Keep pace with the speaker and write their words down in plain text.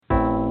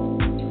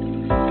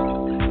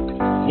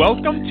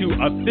Welcome to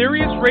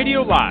Aetherius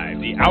Radio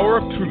Live, the Hour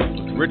of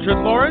Truth with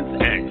Richard Lawrence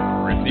and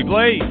Chrissy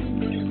Blaze.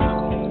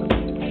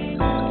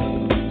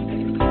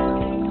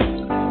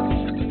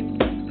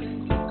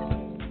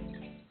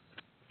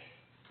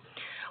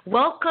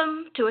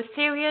 Welcome to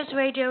Aetherius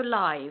Radio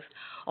Live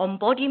on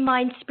Body,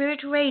 Mind, Spirit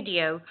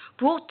Radio,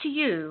 brought to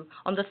you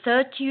on the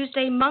third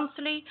Tuesday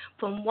monthly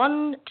from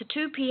 1 to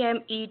 2 p.m.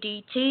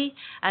 EDT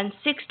and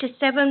 6 to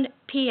 7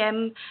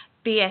 p.m.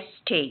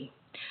 BST.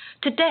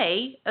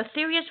 Today,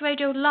 Aetherius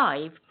Radio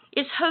Live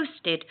is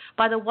hosted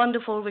by the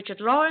wonderful Richard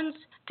Lawrence,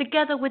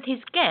 together with his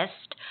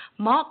guest,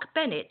 Mark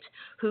Bennett,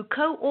 who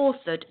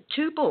co-authored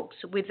 2 books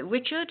with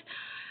Richard,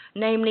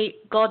 namely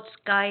God's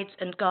Guides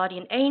and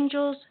Guardian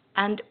Angels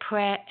and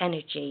Prayer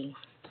Energy.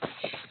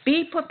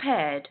 Be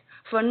prepared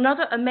for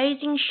another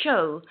amazing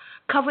show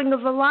covering a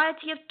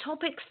variety of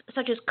topics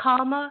such as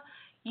karma,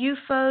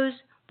 UFOs,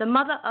 the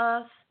Mother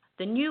Earth,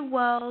 the New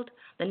World,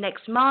 the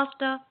Next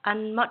Master,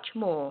 and much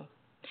more.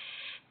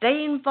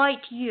 They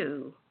invite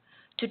you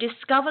to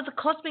discover the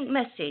cosmic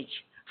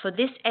message for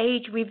this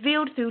age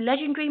revealed through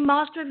legendary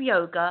master of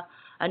yoga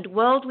and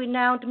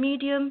world-renowned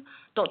medium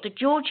Dr.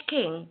 George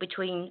King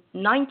between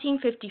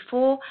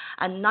 1954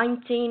 and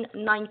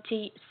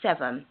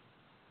 1997.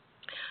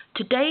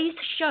 Today's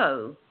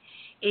show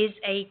is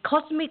a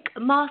cosmic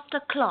master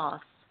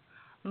class,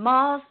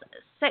 Mars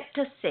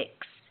Sector 6,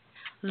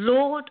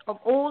 Lord of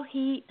all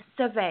he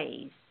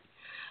surveys.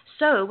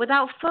 So,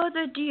 without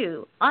further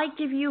ado, I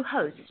give you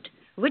host,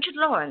 Richard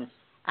Lawrence,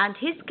 and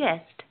his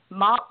guest,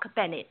 Mark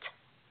Bennett.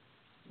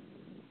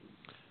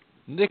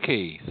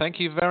 Nikki, thank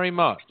you very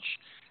much.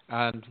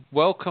 And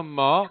welcome,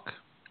 Mark.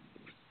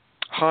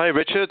 Hi,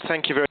 Richard.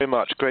 Thank you very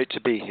much. Great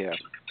to be here.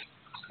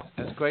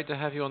 It's great to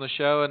have you on the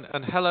show.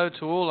 And hello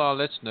to all our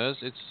listeners.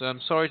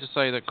 It's sorry to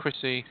say that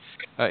Chrissy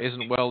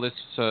isn't well this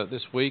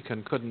week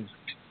and couldn't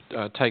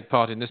take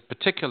part in this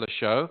particular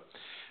show.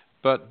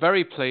 But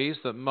very pleased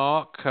that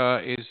Mark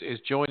is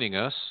joining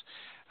us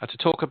to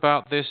talk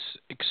about this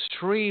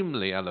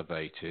extremely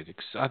elevated.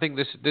 I think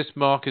this,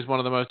 Mark, is one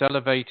of the most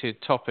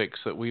elevated topics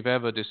that we've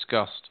ever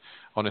discussed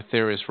on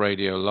Aetherius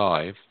Radio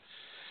Live.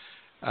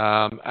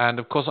 And,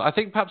 of course, I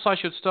think perhaps I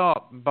should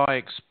start by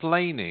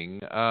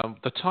explaining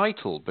the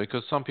title,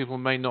 because some people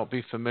may not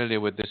be familiar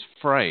with this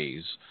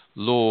phrase,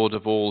 Lord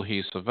of all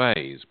he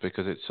surveys,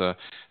 because it's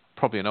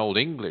probably an old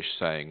English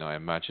saying, I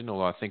imagine,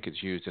 although I think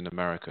it's used in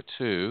America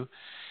too.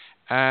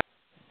 And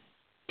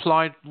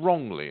applied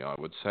wrongly, I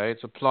would say.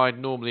 It's applied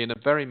normally in a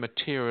very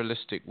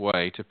materialistic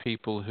way to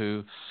people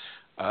who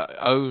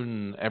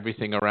own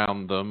everything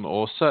around them,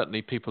 or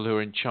certainly people who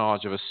are in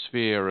charge of a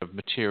sphere of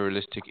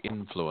materialistic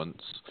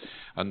influence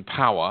and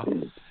power.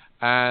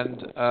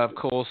 And, of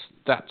course,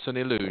 that's an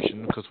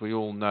illusion, because we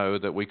all know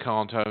that we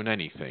can't own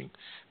anything.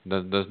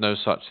 There's no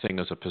such thing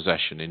as a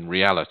possession in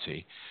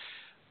reality.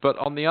 But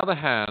on the other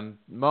hand,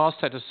 Mars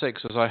Sector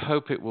 6, as I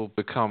hope it will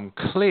become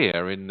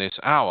clear in this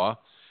hour,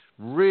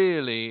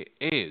 really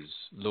is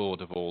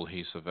Lord of all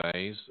he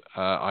surveys,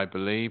 I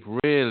believe,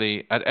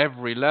 really at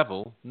every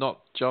level, not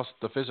just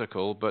the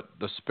physical, but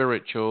the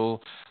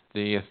spiritual,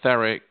 the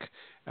etheric,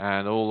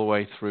 and all the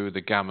way through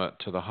the gamut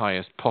to the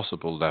highest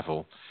possible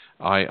level.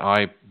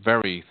 I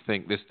very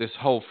think this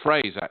whole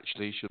phrase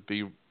actually should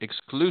be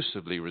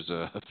exclusively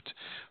reserved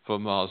for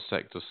Mars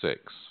Sector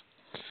 6.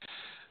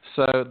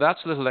 So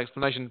that's a little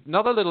explanation.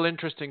 Another little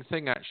interesting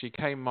thing actually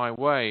came my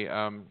way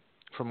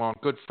from our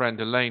good friend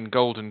Elaine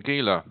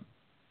Golden-Gieler,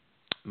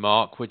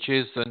 Mark, which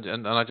is,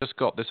 and I just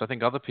got this, I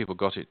think other people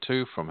got it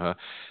too from her,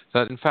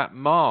 that in fact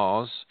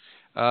Mars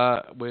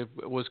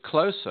was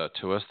closer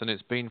to us than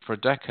it's been for a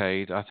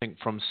decade, I think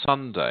from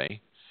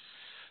Sunday.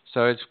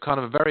 So it's kind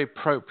of a very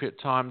appropriate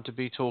time to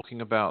be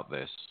talking about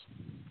this.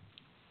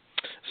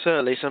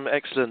 Certainly some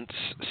excellent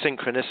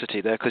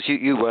synchronicity there, because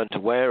you weren't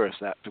aware of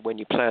that when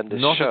you planned this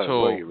Not show, at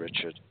all. were you,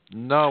 Richard?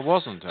 No, I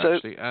wasn't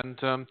actually. And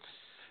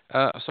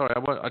sorry,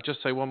 I'll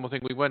just say one more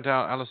thing. We went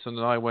out, Alison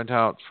and I went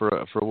out for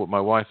a walk. My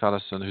wife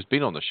Alison, who's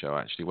been on the show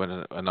actually,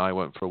 and I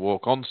went for a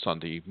walk on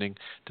Sunday evening,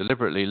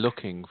 deliberately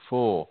looking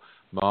for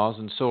Mars,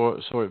 and saw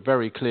it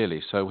very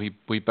clearly. So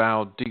we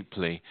bowed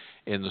deeply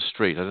in the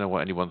street. I don't know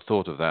what anyone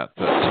thought of that,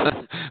 but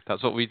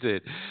that's what we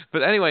did.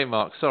 But anyway,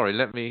 Mark, sorry,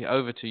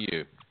 over to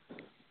you.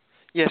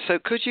 Yes, so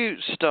could you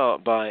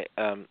start by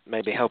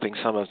maybe helping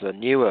some of the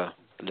newer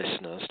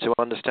listeners to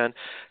understand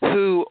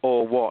who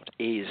or what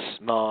is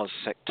Mars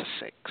Sector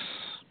 6?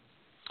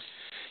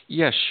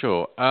 Yes,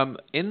 sure.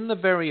 In the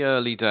very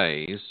early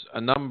days, a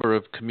number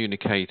of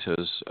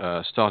communicators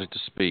started to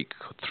speak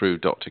through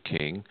Dr.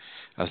 King,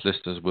 as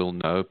listeners will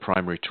know,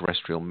 primary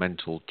terrestrial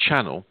mental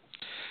channel.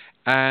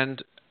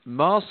 And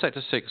Mars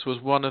Sector 6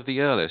 was one of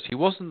the earliest. He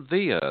wasn't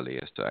the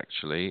earliest,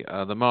 actually.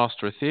 The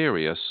Master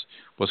Aetherius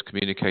was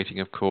communicating,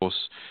 of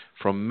course,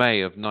 from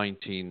May of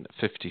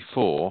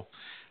 1954.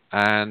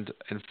 And,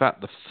 in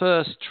fact, the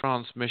first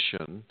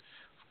transmission,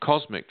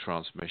 cosmic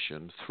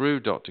transmission,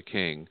 through Dr.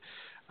 King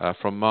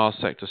from Mars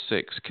Sector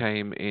 6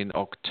 came in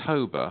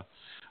October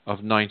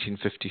of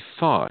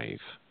 1955.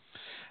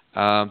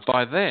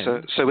 By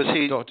then, so was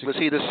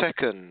he the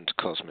second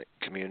cosmic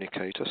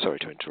communicator? Sorry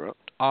to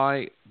interrupt.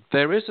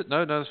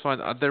 That's fine.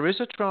 There is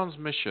a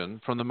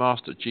transmission from the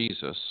Master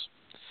Jesus,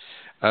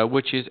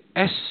 which is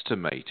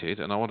estimated,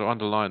 and I want to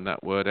underline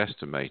that word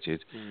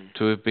estimated,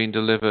 to have been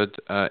delivered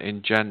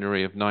in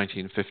January of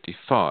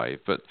 1955.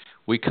 But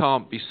we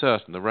can't be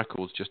certain. The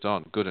records just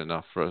aren't good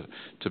enough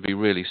to be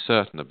really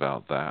certain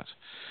about that.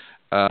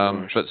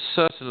 Right. But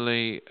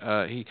certainly,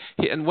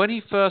 he and when he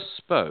first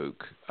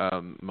spoke,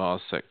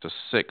 Mars Sector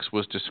 6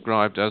 was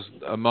described as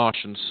a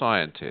Martian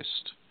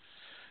scientist.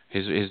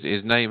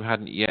 His name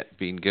hadn't yet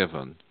been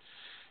given.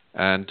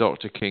 And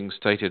Dr. King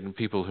stated, and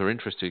people who are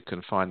interested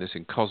can find this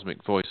in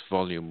Cosmic Voice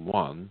Volume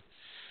 1,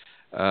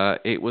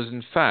 it was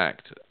in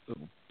fact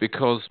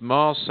because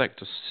Mars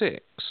Sector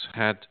 6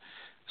 had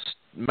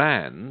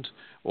manned,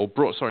 or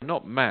brought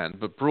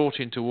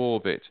into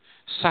orbit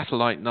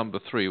satellite number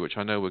 3, which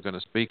I know we're going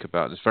to speak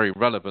about. It's very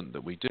relevant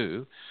that we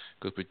do,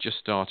 because we just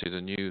started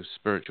a new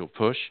spiritual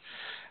push.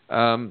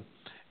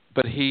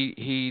 But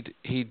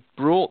he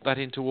brought that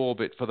into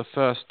orbit for the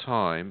first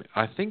time,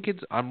 I think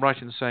I'm right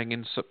in saying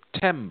in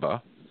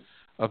September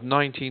of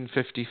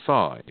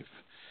 1955.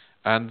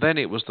 And then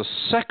it was the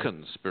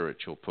second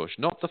spiritual push,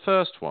 not the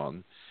first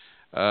one,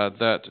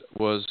 that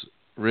was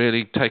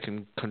really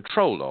taken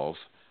control of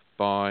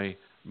by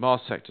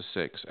Mars Sector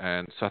 6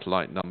 and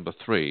satellite number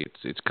 3.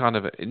 It's kind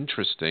of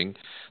interesting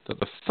that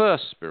the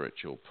first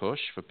spiritual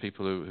push, for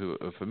people who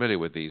are familiar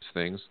with these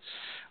things,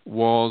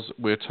 was,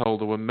 we're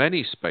told, there were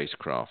many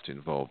spacecraft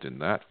involved in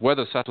that.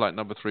 Whether satellite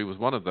number 3 was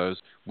one of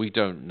those, we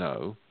don't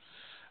know.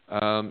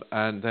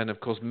 And then, of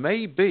course,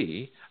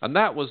 maybe, and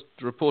that was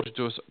reported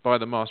to us by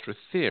the Master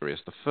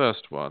Aetherius, the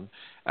first one,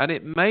 and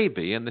it may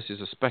be, and this is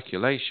a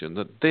speculation,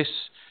 that this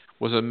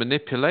was a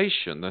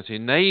manipulation that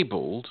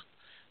enabled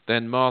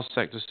then Mars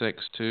Sector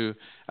 6 to,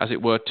 as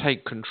it were,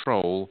 take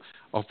control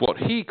of what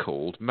he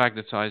called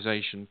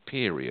magnetization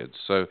periods.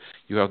 So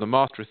you have the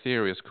Master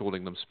Aetherius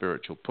calling them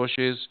spiritual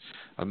pushes,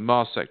 and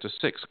Mars Sector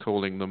 6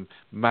 calling them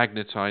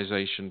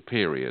magnetization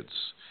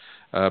periods.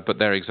 But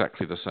they're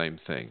exactly the same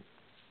thing.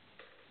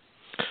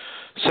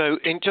 So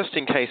just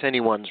in case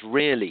anyone's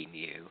really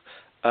new,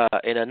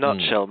 in a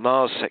nutshell,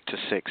 Mars Sector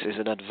 6 is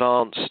an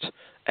advanced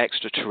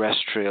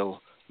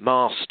extraterrestrial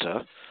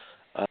master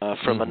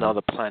from another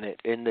planet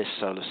in this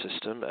solar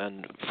system,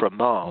 and from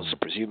Mars,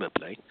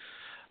 presumably,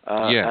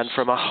 yes. and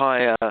from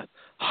a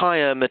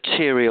higher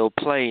material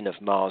plane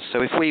of Mars.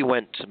 So if we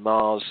went to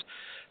Mars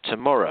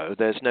tomorrow,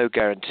 there's no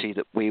guarantee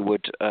that we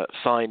would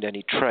find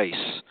any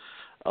trace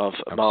of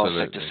Mars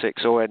Sector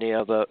 6 or any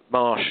other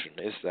Martian,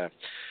 is there?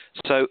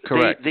 So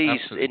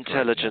these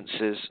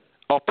intelligences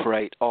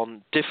operate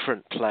on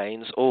different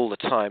planes all the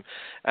time.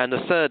 And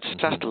the third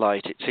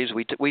satellite, it seems,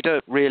 we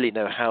don't really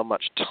know how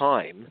much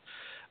time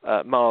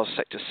Mars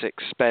Sector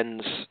 6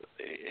 spends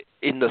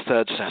in the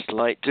third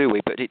satellite, do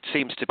we? But it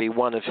seems to be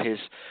one of his,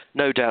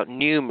 no doubt,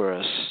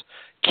 numerous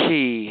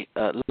key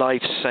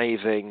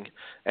life-saving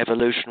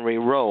evolutionary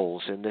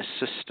roles in this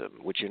system.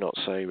 Would you not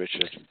say,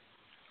 Richard?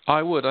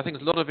 I would. I think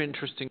there's a lot of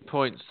interesting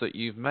points that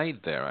you've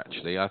made there,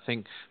 actually. I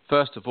think,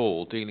 first of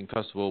all,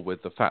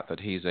 with the fact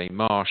that he's a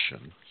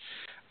Martian,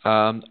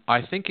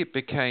 I think it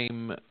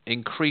became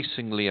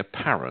increasingly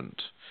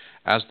apparent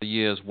as the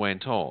years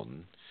went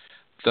on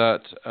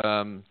that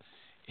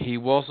he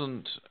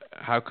wasn't,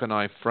 how can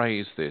I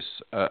phrase this,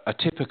 a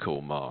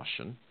typical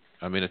Martian.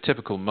 I mean, a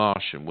typical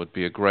Martian would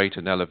be a great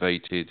and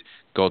elevated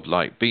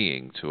godlike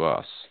being to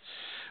us.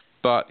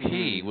 But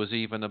he was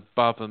even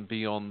above and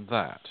beyond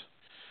that.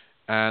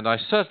 And I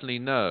certainly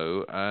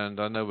know, and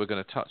I know we're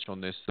going to touch on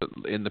this, that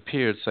in the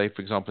period, say,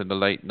 for example, in the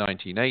late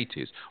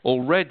 1980s,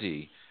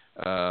 already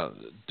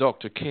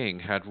Dr. King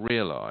had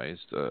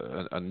realized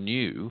and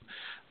knew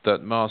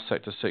that Mars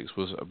Sector 6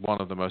 was one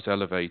of the most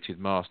elevated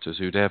masters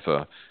who'd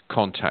ever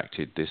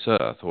contacted this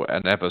Earth,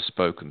 and ever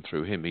spoken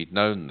through him. He'd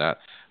known that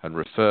and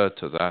referred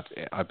to that,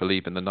 I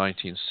believe, in the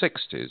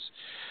 1960s.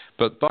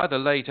 But by the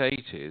late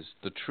 80s,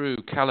 the true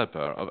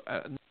caliber of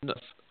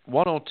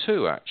one or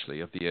two,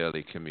 actually, of the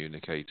early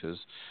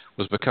communicators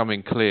was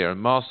becoming clear, and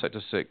Mars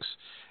Sector 6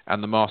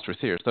 and the Master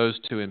Aetherius, those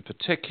two in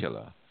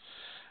particular.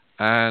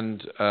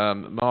 And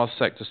Mars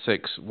Sector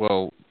 6,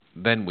 well,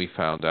 then we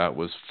found out,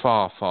 was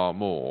far, far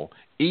more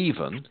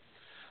even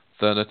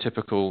than a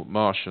typical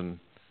Martian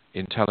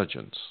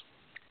intelligence.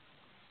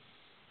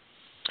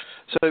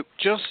 So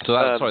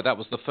sorry, that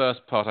was the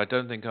first part. I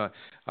don't think that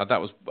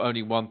was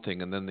only one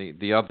thing, and then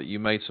the other. You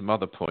made some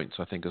other points,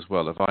 I think, as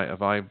well.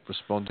 Have I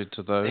responded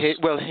to those?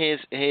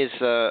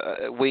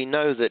 We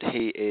know that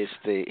he is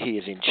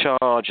in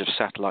charge of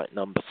satellite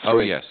number 3. Oh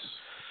yes,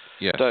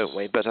 don't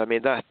we? But I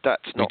mean that's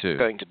not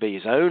going to be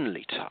his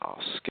only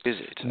task, is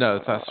it?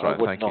 No, that's right.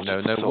 Thank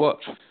you.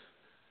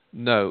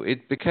 No,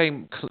 it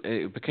became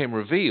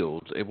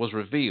revealed. It was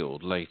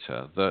revealed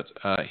later that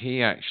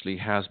he actually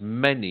has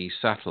many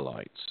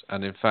satellites,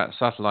 and in fact,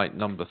 satellite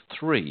number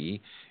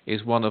 3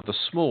 is one of the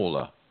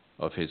smaller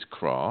of his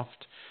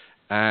craft.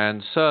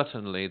 And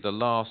certainly, the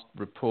last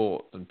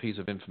report and piece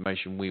of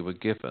information we were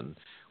given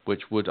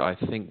which would, I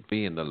think,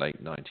 be in the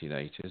late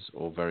 1980s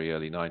or very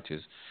early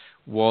 90s,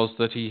 was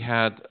that he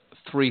had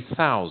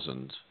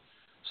 3,000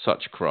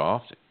 such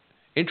craft.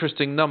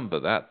 Interesting number,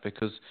 that,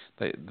 because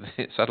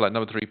satellite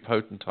number 3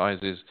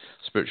 potentizes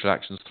spiritual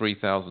actions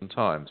 3,000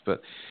 times.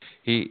 But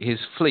his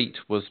fleet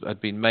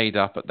had been made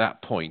up at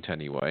that point,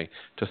 anyway,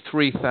 to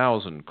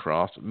 3,000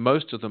 craft,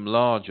 most of them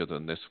larger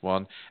than this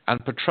one,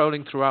 and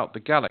patrolling throughout the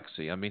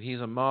galaxy. I mean,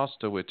 he's a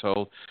master, we're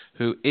told,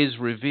 who is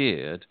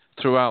revered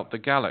throughout the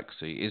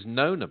galaxy, is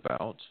known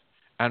about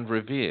and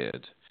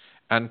revered,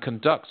 and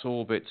conducts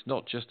orbits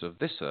not just of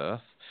this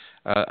Earth.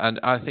 And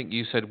I think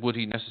you said, would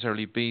he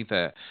necessarily be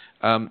there?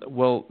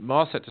 Well,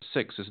 Mars Sector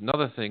 6 is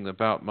another thing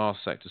about Mars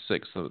Sector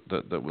 6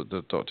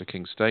 that Dr.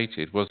 King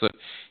stated, was that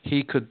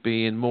he could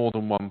be in more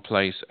than one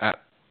place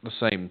at the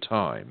same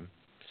time.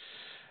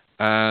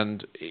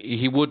 And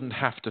he wouldn't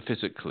have to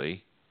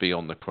physically be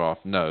on the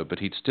craft, no, but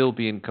he'd still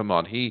be in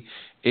command. He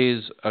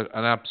is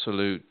an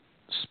absolute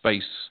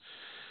space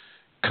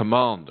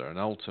commander, an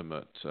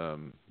ultimate,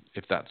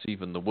 if that's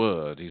even the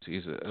word.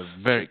 He's a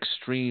very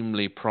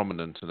extremely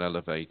prominent and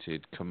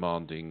elevated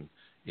commanding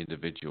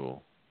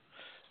individual.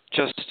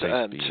 Just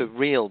to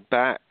reel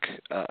back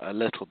a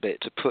little bit,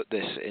 to put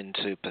this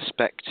into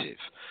perspective,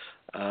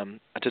 I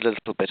did a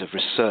little bit of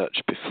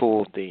research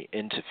before the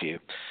interview,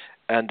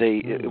 and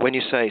when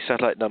you say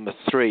satellite number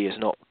 3 is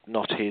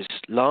not his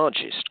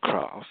largest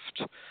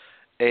craft,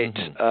 it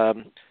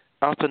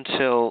up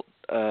until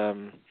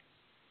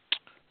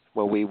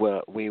we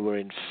were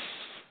in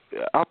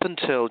up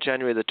until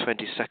January the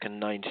 22nd,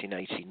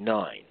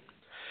 1989,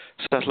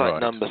 satellite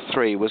number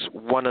 3 was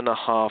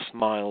 1.5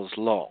 miles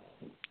long.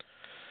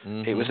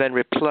 It was then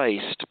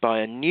replaced by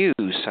a new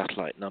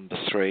satellite number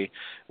 3,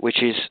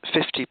 which is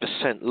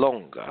 50%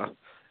 longer.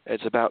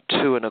 It's about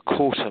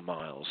 2.25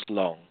 miles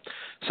long.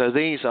 So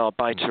these are,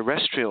 by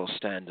terrestrial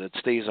standards,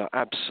 these are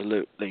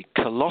absolutely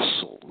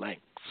colossal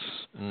lengths.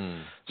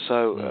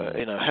 So,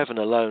 heaven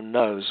alone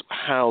knows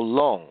how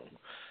long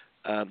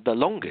the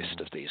longest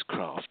of these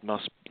craft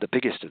the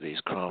biggest of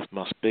these craft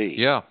must be.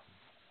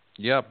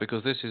 Yeah,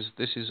 because this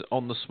is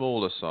on the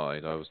smaller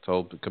side, I was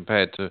told,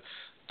 compared to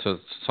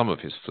some of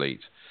his fleet.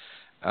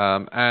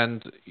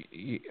 And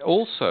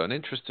also an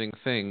interesting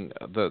thing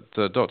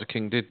that Dr.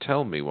 King did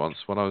tell me once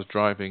when I was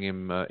driving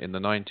him in the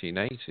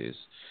 1980s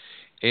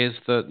is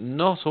that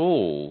not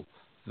all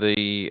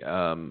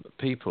the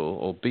people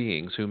or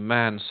beings who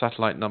man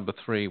satellite number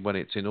 3 when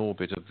it's in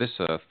orbit of this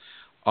Earth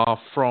are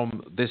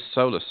from this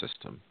solar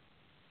system.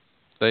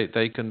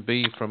 They can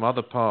be from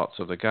other parts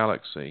of the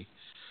galaxy,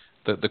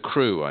 the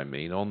crew, I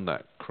mean, on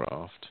that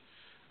craft,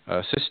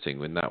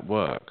 assisting in that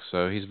work.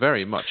 So he's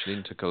very much an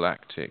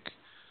intergalactic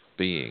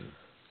being.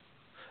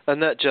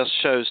 And that just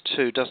shows,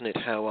 too, doesn't it,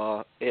 how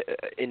our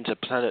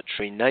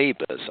interplanetary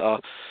neighbours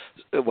are,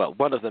 well,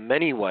 one of the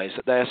many ways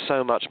that they are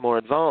so much more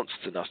advanced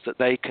than us, that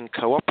they can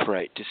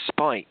cooperate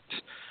despite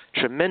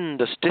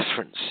tremendous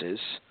differences,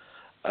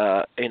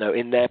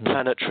 in their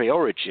planetary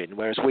origin,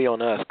 whereas we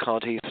on Earth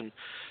can't even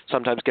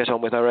sometimes get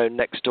on with our own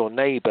next-door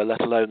neighbour,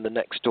 let alone the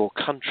next-door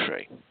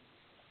country.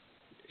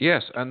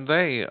 Yes, and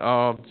they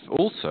are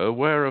also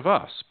aware of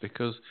us,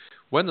 because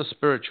when the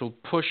spiritual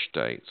push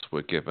dates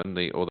were given,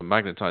 or the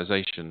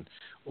magnetization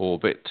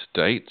orbit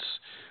dates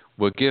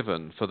were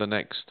given for the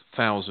next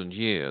 1,000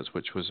 years,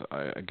 which was,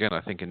 again,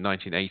 I think in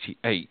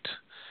 1988,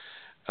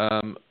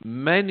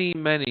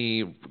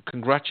 many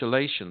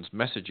congratulations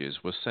messages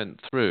were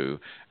sent through,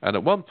 and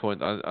at one point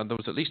there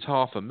was at least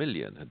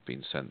 500,000 had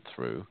been sent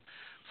through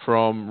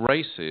from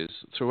races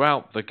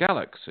throughout the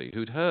galaxy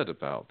who'd heard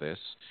about this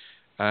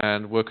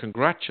and were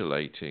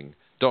congratulating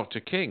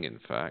Dr. King, in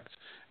fact,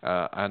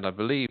 and I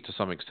believe to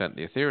some extent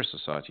the Aetherius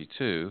Society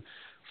too,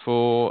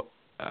 for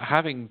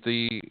having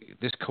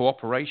this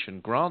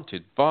cooperation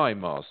granted by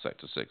Mars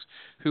Sector 6,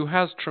 who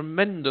has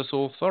tremendous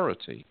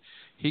authority.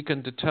 He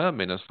can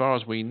determine, as far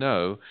as we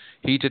know,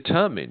 he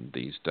determined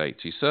these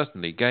dates. He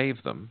certainly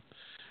gave them,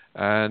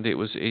 and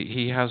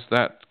he has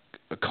that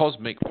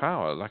cosmic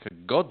power, like a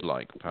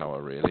godlike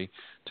power, really,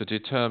 to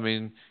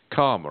determine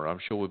karma. I'm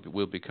sure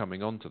we'll be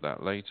coming on to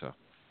that later.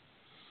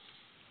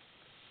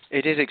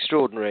 It is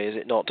extraordinary, is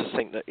it not, to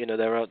think that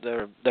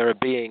there are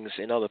beings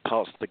in other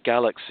parts of the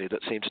galaxy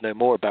that seem to know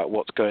more about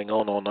what's going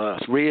on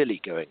Earth,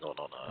 really going on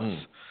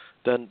Earth,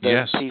 than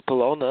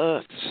people on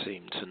Earth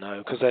seem to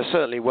know, because there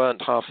certainly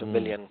weren't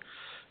 500,000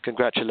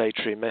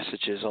 congratulatory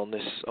messages on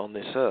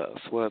this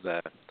Earth, were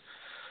there?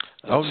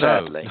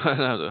 Sadly.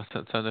 No.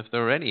 And if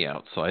there were any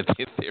outside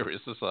the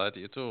Aetherius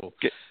Society at all,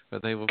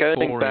 but they were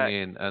pouring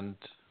in, and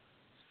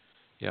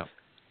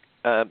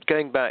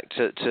going back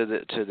to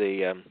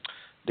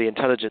the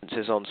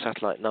intelligences on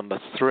satellite number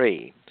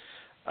 3.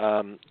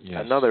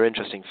 Another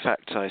interesting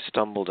fact I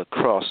stumbled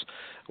across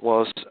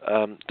was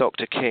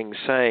Dr. King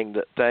saying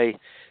that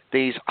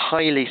these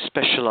highly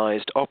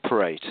specialized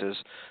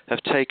operators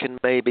have taken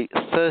maybe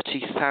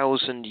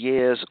 30,000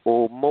 years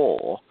or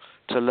more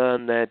to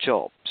learn their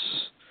jobs.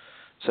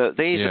 So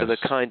these are the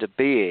kind of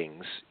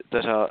beings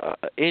that are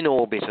in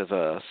orbit of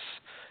Earth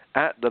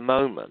at the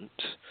moment,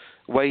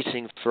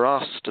 waiting for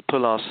us to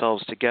pull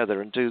ourselves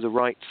together and do the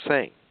right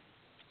thing.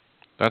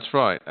 That's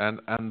right, and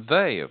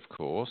they, of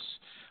course,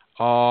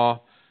 are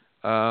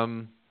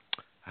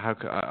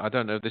I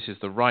don't know if this is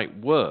the right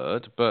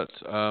word, but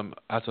I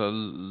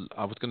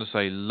was going to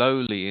say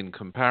lowly in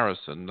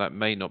comparison. That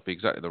may not be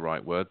exactly the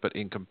right word, but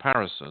in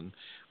comparison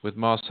with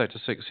Mars Sector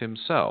 6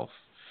 himself,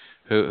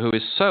 who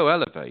is so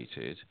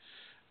elevated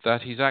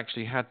that he's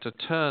actually had to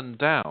turn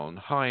down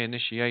high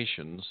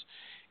initiations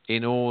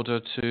in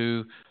order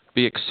to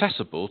be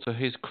accessible to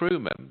his crew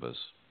members,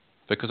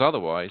 because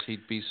otherwise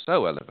he'd be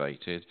so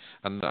elevated,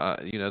 and that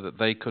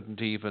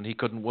he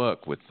couldn't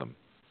work with them.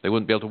 They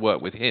wouldn't be able to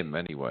work with him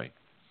anyway.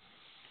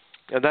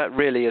 And that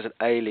really is an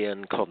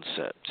alien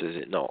concept, is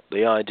it not?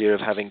 The idea of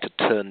having to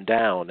turn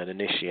down an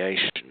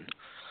initiation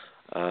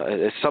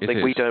is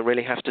something we don't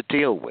really have to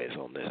deal with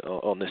on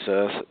this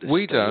Earth at this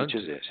stage, don't.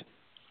 Is it?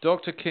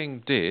 Dr.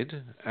 King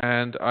did,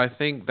 and I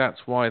think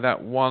that's why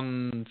that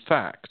one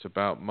fact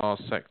about Mars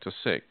Sector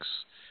 6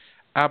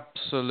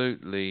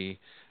 absolutely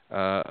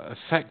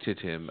affected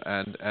him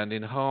and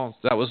enhanced.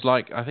 That was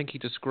like, I think he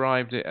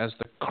described it as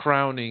the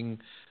crowning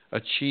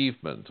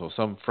achievement or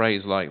some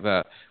phrase like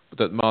that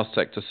Mars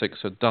Sector 6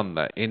 had done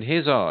that. In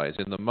his eyes,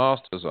 in the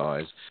Master's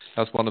eyes,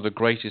 that's one of the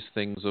greatest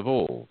things of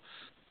all,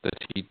 that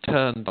he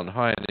turned on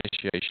higher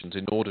initiations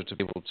in order to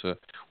be able to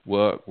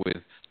work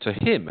with, to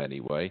him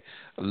anyway,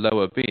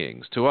 lower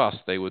beings. To us,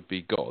 they would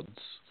be gods,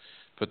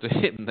 but to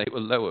him, they were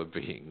lower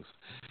beings.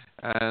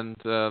 And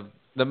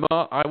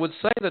I would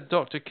say that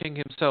Dr. King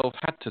himself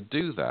had to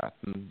do that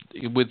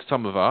with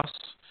some of us,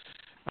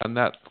 and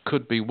that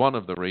could be one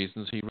of the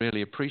reasons he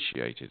really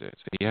appreciated it.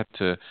 He had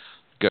to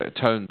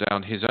tone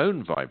down his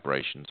own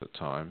vibrations at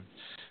times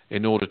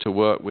in order to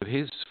work with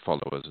his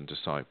followers and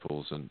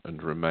disciples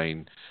and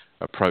remain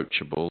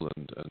approachable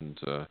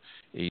and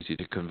easy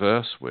to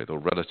converse with, or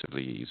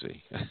relatively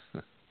easy.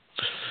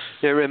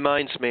 It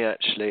reminds me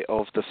actually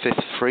of the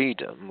fifth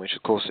freedom, which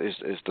of course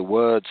is the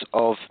words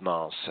of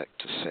Mars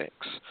Sector 6.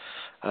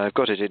 I've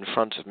got it in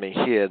front of me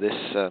here,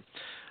 this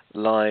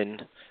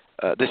line.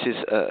 This is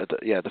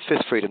the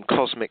fifth freedom,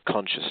 cosmic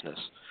consciousness.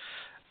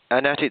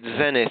 And at its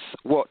zenith,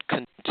 what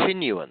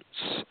continuance,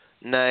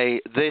 nay,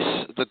 this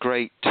the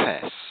great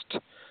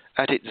test.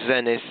 At its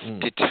zenith,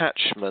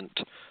 detachment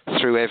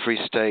through every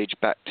stage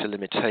back to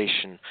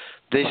limitation.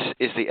 This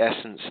is the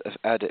essence of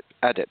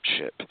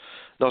adeptship,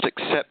 not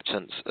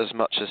acceptance as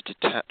much as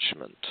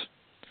detachment.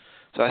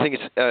 So I think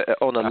it's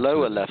on a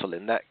lower level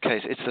in that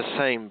case, it's the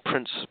same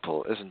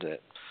principle, isn't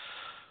it?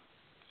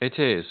 It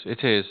is.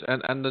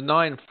 And the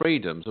 9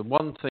 freedoms, and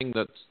one thing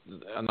that,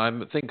 and I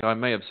think I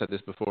may have said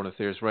this before on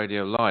Aetherius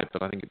Radio Live,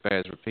 but I think it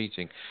bears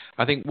repeating.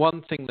 I think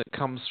one thing that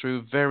comes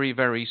through very,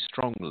 very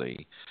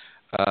strongly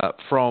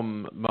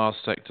from Mars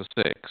Sector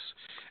 6,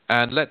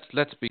 and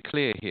let's be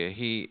clear here,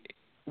 he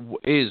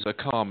is a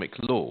karmic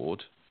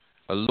lord,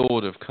 a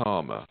lord of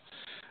karma,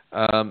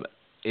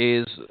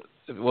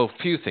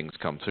 few things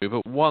come through,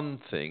 but one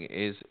thing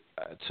is,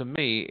 to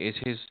me, is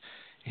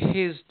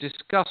his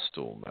disgust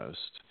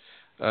almost,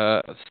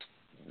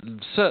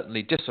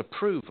 certainly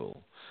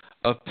disapproval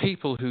of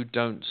people who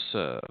don't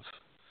serve.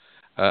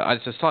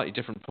 It's a slightly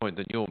different point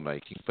than you're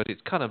making, but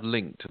it's kind of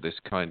linked to this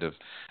kind of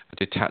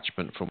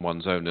detachment from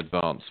one's own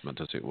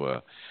advancement, as it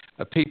were.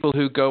 People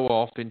who go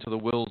off into the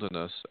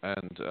wilderness,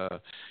 and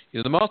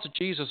the Master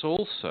Jesus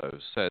also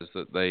says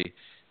that they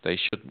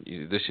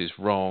shouldn't. This is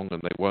wrong,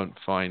 and they won't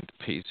find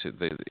peace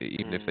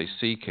even if they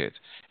seek it,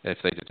 if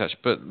they detach.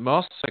 But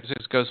Master Sector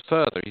 6 goes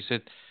further. He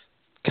said,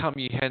 "Come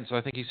ye hence."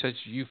 I think he says,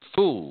 "You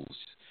fools,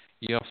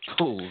 ye are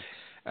fools,"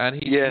 and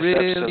he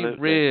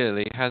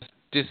really has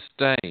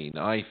disdain,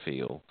 I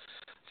feel,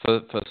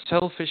 for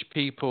selfish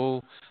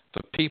people,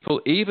 for people,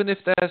 even if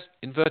they're,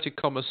 inverted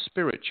commas,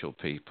 spiritual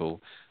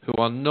people, who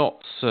are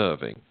not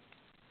serving.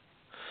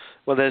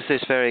 Well, there's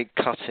this very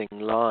cutting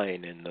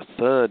line in the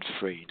third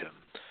freedom,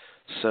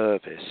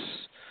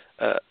 service.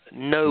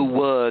 No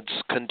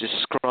words can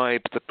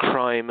describe the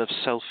crime of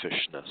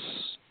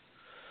selfishness.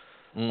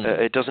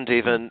 It doesn't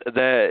even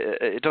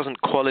it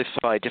doesn't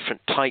qualify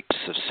different types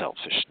of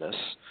selfishness.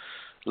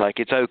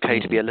 Like, it's okay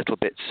to be a little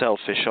bit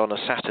selfish on a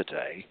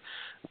Saturday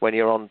when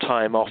you're on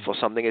time off or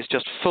something. It's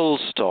just full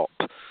stop.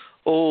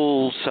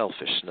 All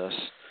selfishness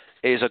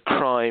is a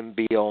crime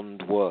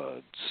beyond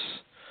words.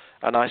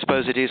 And I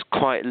suppose it is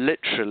quite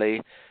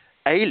literally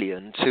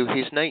alien to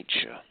his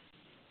nature.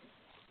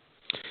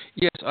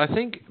 Yes, I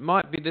think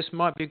this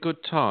might be a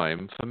good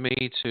time for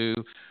me to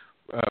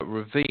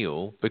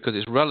reveal, because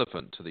it's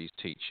relevant to these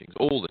teachings,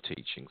 all the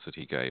teachings that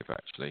he gave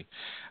actually,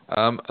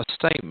 a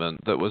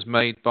statement that was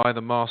made by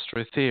the Master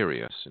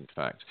Aetherius, in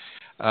fact.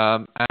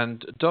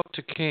 And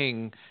Dr.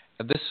 King,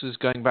 this is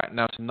going back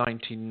now to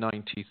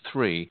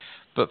 1993,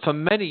 but for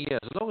many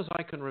years, as long as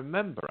I can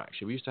remember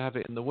actually, we used to have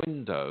it in the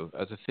window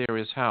at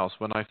Aetherius House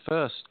when I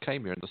first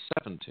came here in the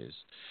 70s,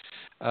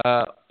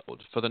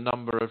 for the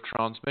number of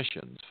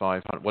transmissions,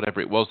 500,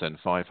 whatever it was then,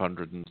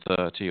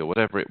 530 or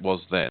whatever it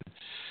was then.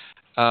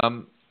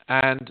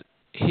 And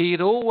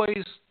he'd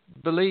always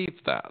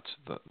believed that,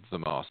 the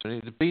Master, and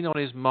it had been on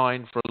his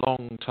mind for a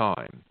long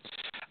time.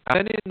 And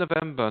then in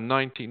November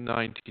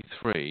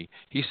 1993,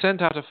 he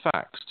sent out a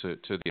fax to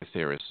the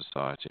Aetherius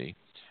Society,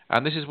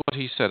 and this is what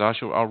he said.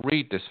 I'll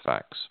read this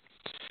fax.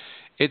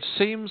 It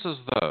seems as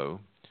though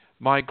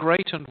my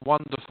great and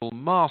wonderful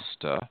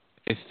master,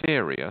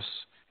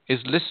 Aetherius, is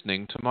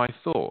listening to my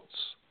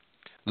thoughts.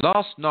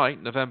 Last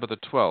night, November the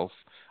 12th,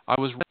 I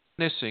was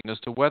reminiscing as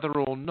to whether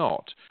or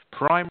not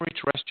primary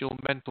terrestrial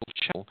mental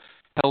channel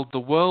held the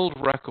world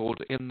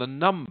record in the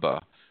number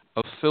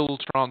of fill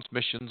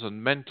transmissions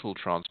and mental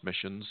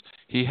transmissions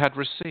he had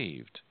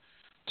received.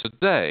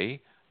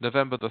 Today,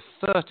 November the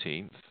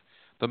 13th,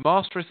 the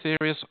Master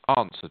Aetherius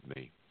answered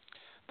me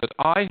that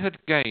I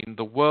had gained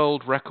the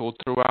world record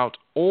throughout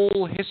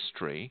all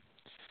history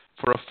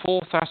for a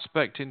fourth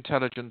aspect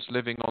intelligence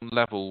living on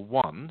level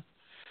 1,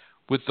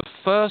 with the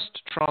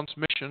first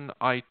transmission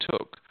I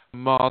took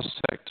from Mars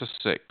Sector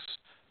 6,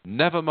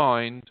 never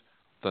mind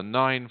the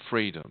 9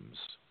 freedoms.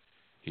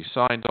 He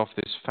signed off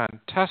this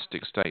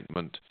fantastic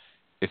statement,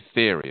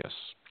 Aetherius.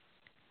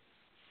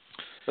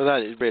 Well,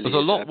 that is really There's a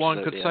lot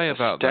one could say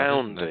about that.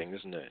 Astounding,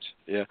 isn't it?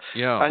 Yeah.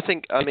 Yeah. I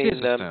think. I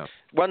mean,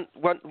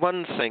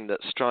 one thing that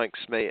strikes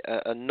me,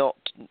 and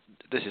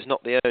this is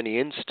not the only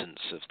instance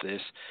of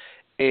this,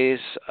 is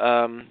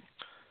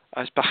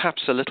as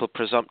perhaps a little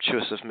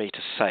presumptuous of me to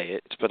say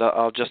it, but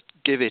I'll just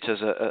give it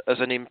as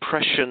an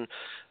impression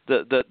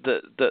that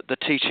the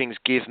teachings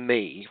give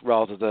me,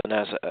 rather than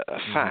as a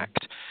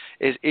fact.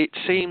 Is it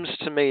seems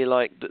to me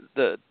like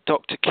that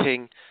Dr.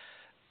 King,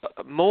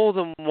 more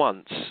than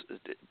once,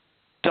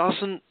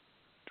 doesn't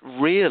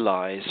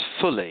realize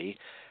fully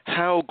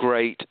how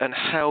great and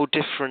how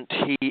different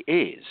he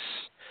is,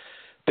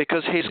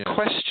 because his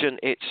question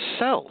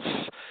itself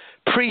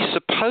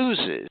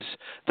presupposes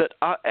that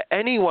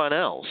anyone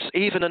else,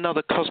 even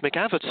another cosmic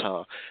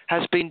avatar,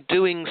 has been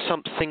doing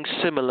something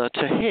similar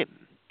to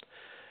him,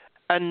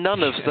 and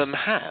none of them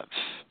have.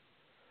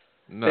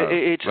 No,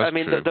 I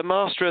mean, the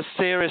Master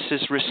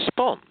Aetherius'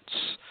 response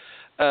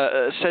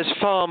says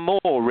far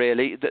more,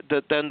 really,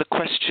 than the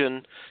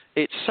question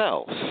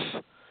itself.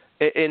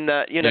 In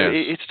that,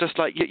 it's just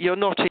like you're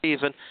not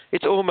even.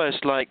 It's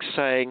almost like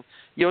saying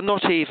you're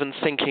not even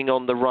thinking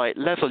on the right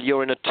level.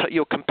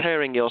 You're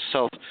comparing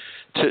yourself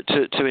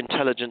to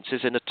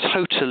intelligences in a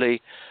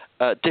totally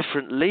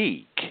different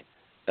league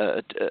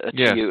to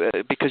you,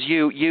 because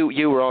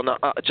you were on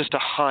just a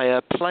higher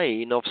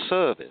plane of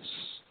service.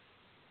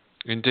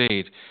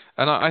 Indeed.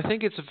 And I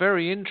think it's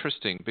very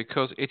interesting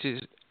because it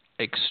is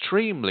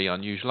extremely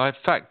unusual. I, in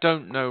fact,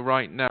 don't know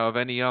right now of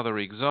any other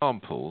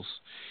examples,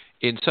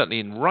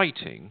 certainly in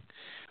writing,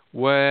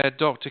 where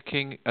Dr.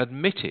 King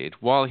admitted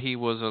while he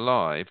was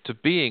alive to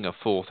being a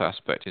fourth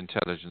aspect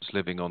intelligence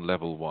living on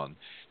level 1. In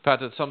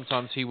fact, that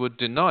sometimes he would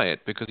deny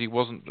it because he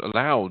wasn't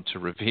allowed to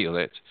reveal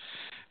it.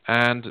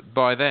 And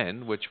by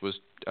then, which was,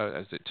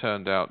 as it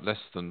turned out, less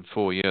than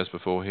 4 years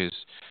before his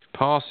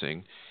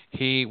passing,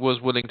 he was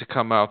willing to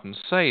come out and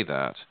say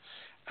that.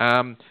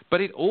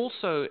 But it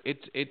also,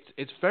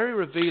 it's very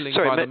revealing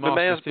by the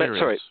Master Aetherius.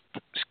 Sorry,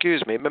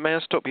 excuse me, may I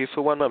stop you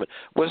for one moment?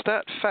 Was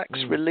that fax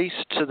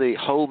released to the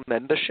whole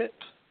membership?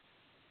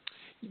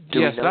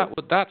 Yes,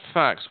 that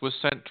fax was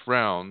sent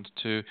round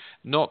to,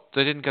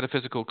 they didn't get a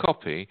physical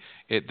copy,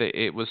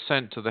 it was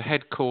sent to the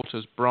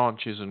headquarters,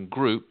 branches and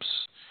groups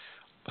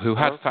who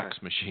had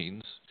fax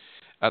machines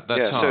at that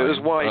time. So it was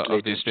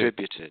widely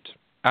distributed.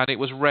 And it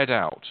was read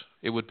out.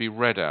 It would be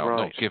read out,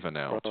 not given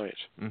out. Right.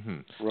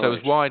 So it was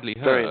widely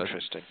heard. Very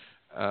interesting.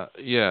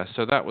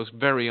 So that was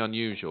very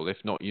unusual, if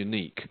not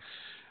unique.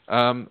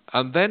 And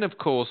then, of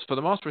course, for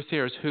the Master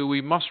Aetherius, who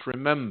we must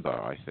remember,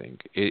 I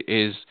think,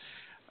 is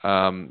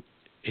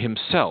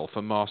himself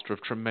a master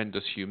of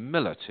tremendous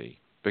humility,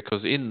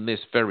 because in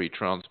this very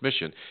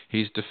transmission,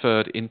 he's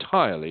deferred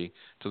entirely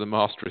to the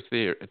Master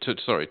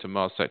Aetherius, to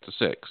Mars Sector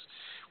 6.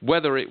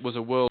 Whether it was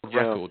a world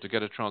record to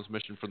get a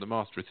transmission from the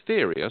Master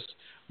Aetherius,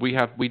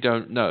 we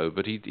don't know,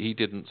 but he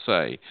didn't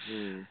say.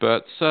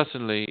 But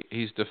certainly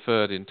he's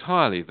deferred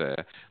entirely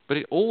there. But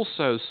it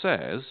also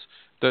says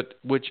that,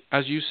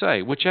 as you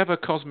say, whichever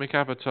cosmic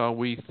avatar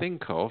we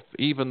think of,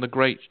 even the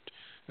great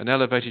and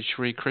elevated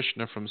Sri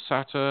Krishna from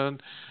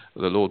Saturn,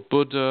 the Lord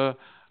Buddha,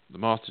 the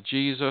Master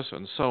Jesus,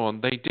 and so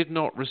on, they did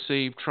not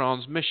receive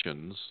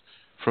transmissions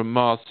from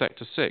Mars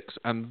Sector 6.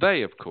 And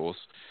they, of course,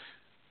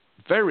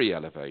 very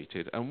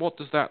elevated. And what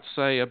does that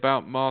say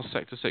about Mars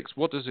Sector 6?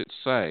 What does it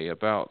say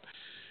about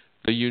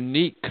the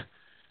unique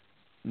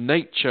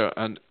nature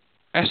and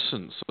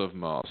essence of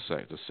Mars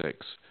Sector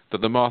 6,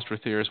 that the Master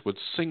Aetherius would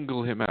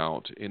single him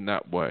out in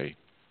that way?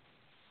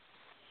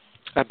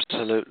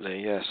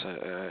 Absolutely, yes.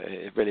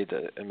 It really,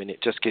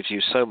 it just gives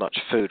you so much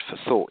food for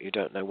thought. You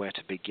don't know where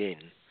to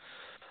begin.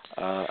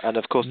 And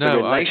of course, the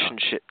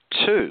relationship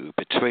too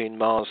between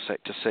Mars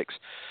Sector 6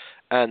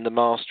 and the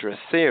Master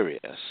Aetherius,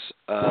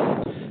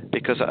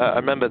 because I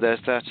remember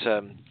there's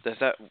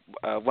that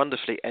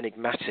wonderfully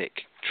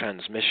enigmatic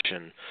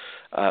transmission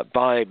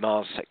by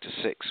Mars Sector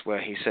 6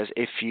 where he says,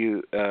 if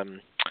you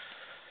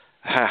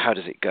how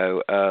does it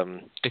go?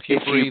 If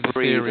you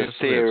breathe,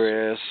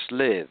 Aetherius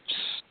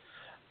lives.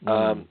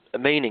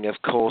 Meaning,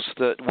 of course,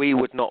 that we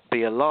would not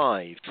be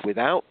alive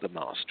without the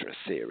Master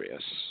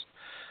Aetherius.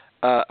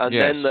 And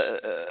then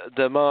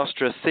the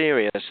Master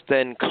Aetherius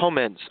then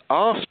comments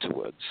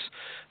afterwards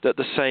that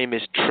the same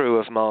is true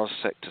of Mars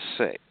Sector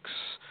 6.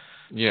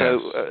 Yes.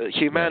 So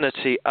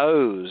humanity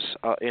owes,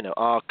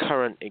 our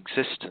current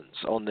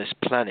existence on this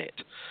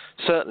planet,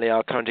 certainly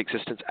our current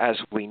existence as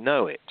we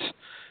know it,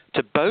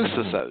 to both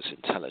of those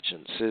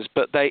intelligences,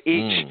 but they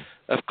each,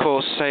 of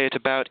course, say it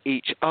about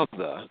each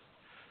other,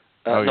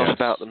 not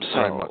about themselves.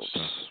 Very much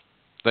so.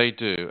 They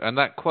do. And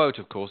that quote,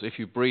 of course, if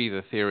you breathe,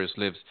 Aetherius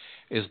lives,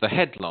 is the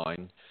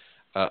headline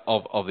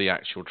of the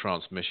actual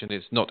transmission.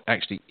 It's not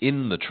actually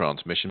in the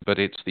transmission, but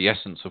it's the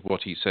essence of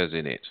what he says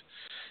in it.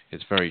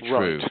 It's very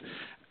true.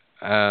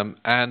 Right.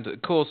 And,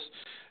 of course,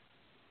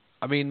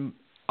 I mean,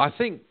 I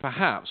think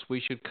perhaps we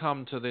should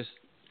come to this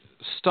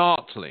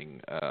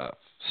startling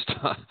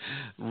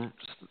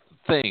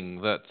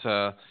thing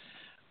that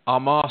our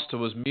master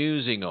was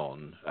musing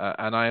on,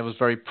 and I was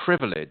very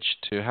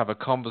privileged to have a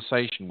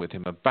conversation with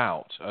him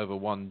about over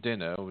one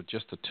dinner.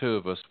 Just the two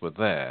of us were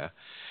there.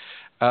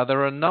 There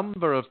are a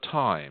number of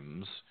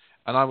times,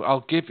 and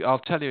I'll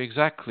tell you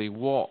exactly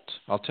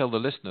I'll tell the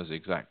listeners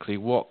exactly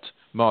what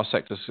Mars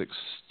Sector 6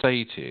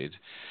 stated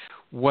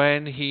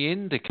when he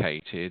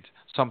indicated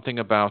something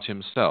about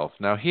himself.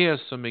 Now,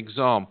 here's some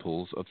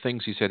examples of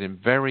things he said in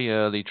very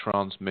early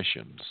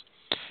transmissions.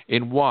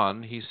 In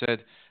one, he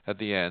said at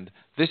the end,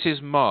 "This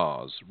is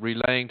Mars,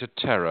 relaying to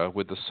Terra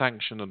with the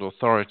sanction and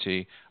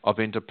authority of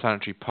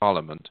Interplanetary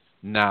Parliament,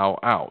 now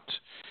out."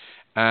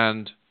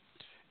 And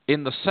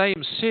in the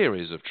same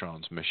series of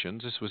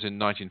transmissions, this was in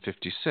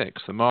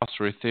 1956, the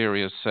Master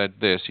Aetherius said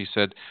this. He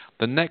said,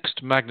 "The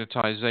next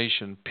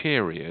magnetization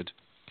period,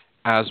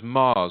 as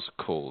Mars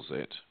calls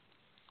it,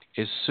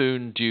 is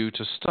soon due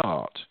to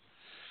start."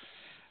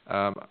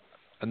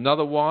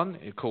 Another one,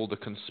 called The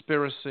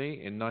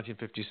Conspiracy, in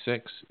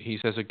 1956, he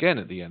says again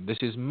at the end,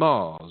 "This is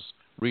Mars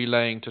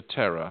relaying to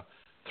Terra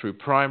through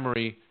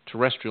primary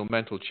terrestrial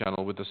mental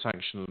channel with the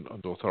sanction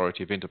and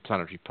authority of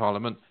Interplanetary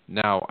Parliament,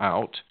 now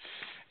out."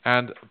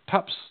 And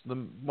perhaps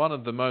one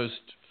of the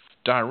most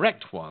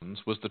direct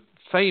ones was the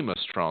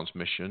famous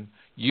transmission,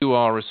 "You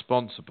are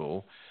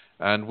responsible."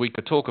 And we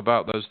could talk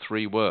about those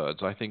three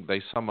words. I think they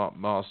sum up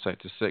Mars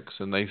Sector 6,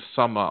 and they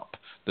sum up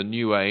the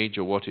new age,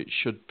 or what it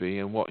should be,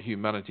 and what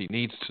humanity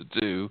needs to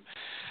do.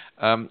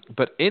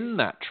 But in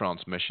that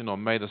transmission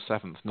on May the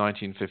 7th,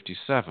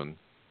 1957,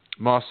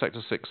 Mars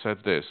Sector 6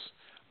 said this: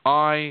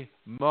 "I,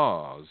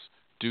 Mars,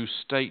 do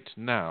state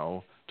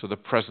now to the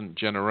present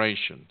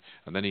generation."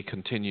 And then he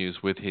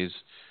continues with his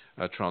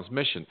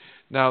transmission.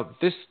 Now,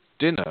 this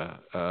dinner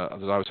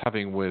that I was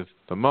having with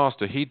the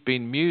Master, he'd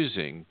been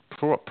musing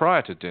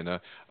prior to dinner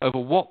over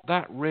what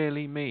that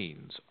really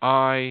means.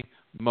 I,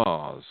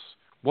 Mars.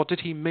 What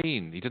did he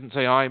mean? He didn't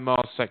say I,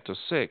 Mars Sector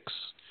 6,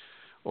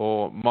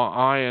 or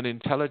I, an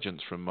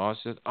intelligence from Mars.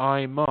 He said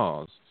I,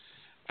 Mars.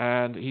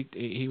 And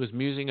he was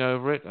musing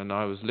over it, and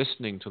I was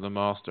listening to the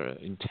Master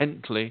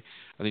intently,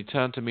 and he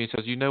turned to me and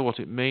says, "You know what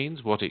it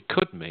means, what it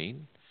could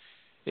mean?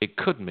 It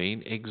could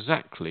mean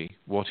exactly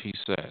what he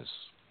says."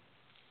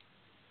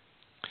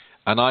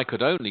 And I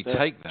could only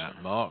take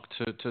that, Mark,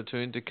 to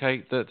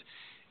indicate that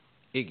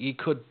it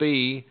could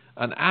be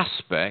an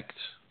aspect,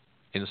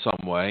 in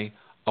some way,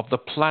 of the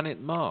planet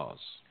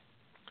Mars.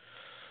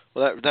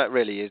 Well, that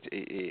really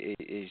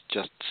is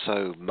just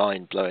so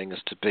mind-blowing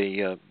as to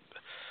be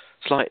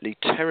slightly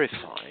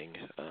terrifying,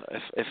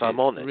 if I'm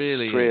honest.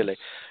 Really.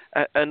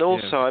 And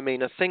also, I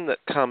mean, a thing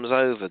that comes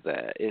over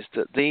there is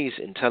that these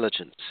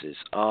intelligences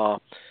are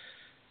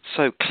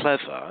so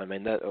clever. I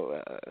mean,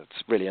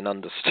 it's really an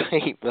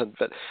understatement,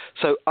 but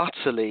so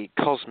utterly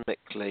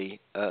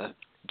cosmically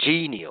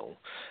genial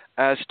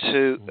as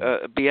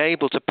to be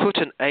able to put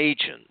an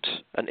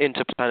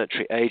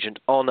interplanetary agent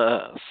on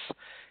Earth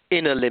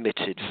in a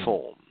limited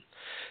form,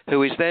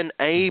 who is then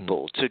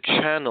able to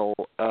channel,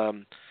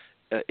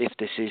 if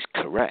this is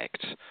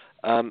correct,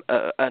 an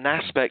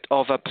aspect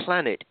of a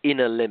planet in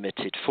a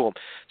limited form.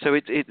 So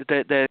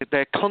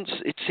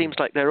it seems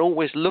like they're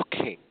always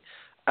looking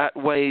at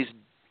ways,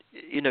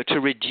 to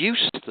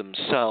reduce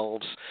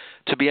themselves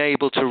to be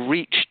able to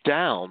reach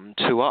down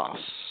to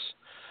us.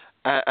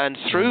 And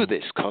through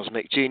this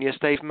cosmic genius,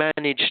 they've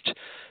managed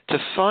to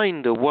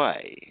find a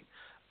way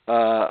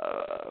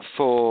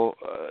for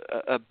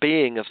a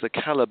being of the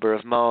caliber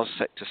of Mars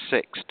Sector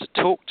 6 to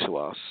talk to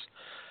us.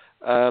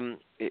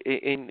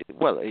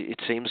 It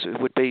seems it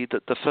would be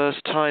the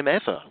first time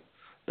ever.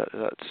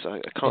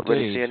 I can't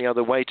really see any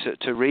other way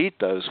to read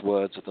those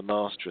words of the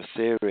Master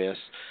Aetherius.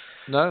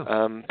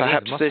 No.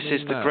 Perhaps this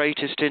is the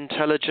greatest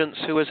intelligence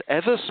who has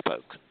ever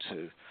spoken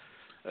to.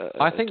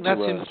 I think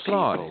that's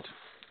implied. People.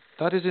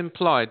 That is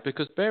implied,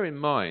 because bear in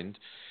mind,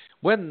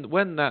 when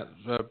that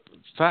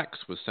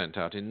fax was sent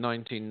out in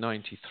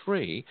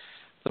 1993,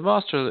 the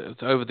Master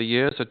over the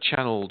years had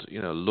channeled,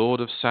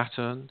 Lord of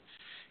Saturn.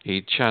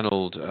 He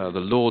channeled the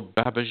Lord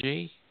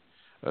Babaji,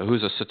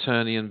 who's a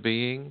Saturnian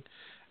being,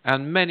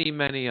 and many,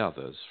 many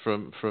others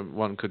from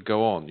one could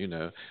go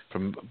on,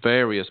 from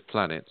various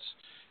planets,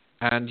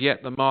 and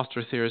yet the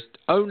Master Aetherius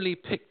only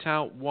picked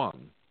out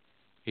one.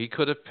 He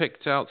could have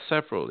picked out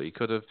several. He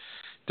could have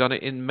done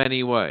it in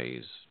many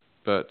ways,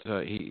 but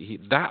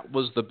that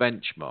was the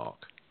benchmark.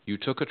 You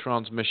took a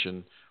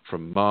transmission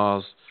from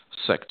Mars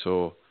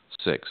Sector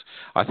 6.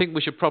 I think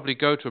we should probably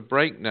go to a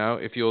break now,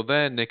 if you're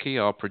there, Nikki,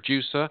 our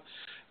producer,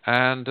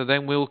 and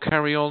then we'll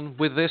carry on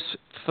with this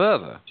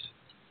further.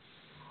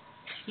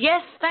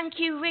 Yes, thank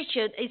you,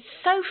 Richard. It's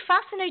so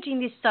fascinating,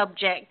 this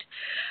subject.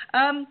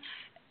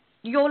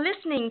 You're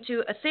listening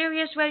to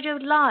Aetherius Radio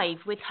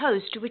Live with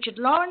host Richard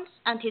Lawrence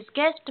and his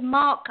guest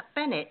Mark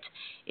Bennett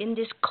in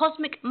this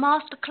Cosmic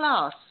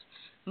Masterclass,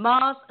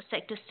 Mars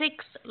Sector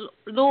 6,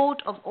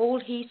 Lord of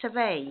All He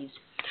Surveys.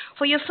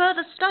 For your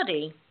further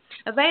study,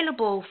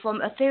 available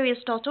from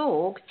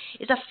Aetherius.org,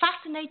 is a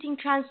fascinating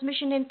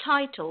transmission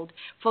entitled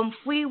From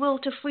Free Will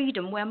to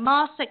Freedom, where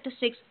Mars Sector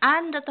 6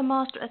 and the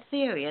Master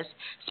Aetherius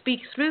speak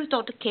through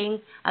Dr.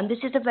 King, and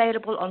this is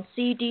available on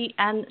CD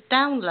and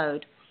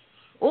download.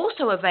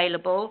 Also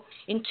available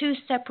in 2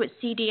 separate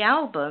CD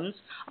albums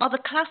are the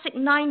classic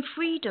 9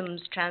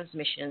 Freedoms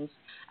transmissions,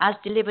 as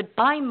delivered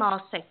by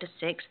Mars Sector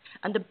 6,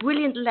 and the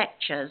brilliant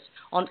lectures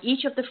on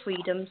each of the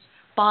freedoms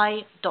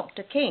by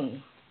Dr.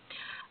 King.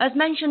 As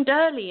mentioned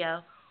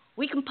earlier,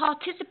 we can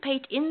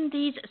participate in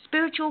these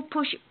spiritual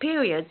push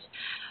periods.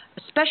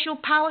 Special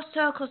power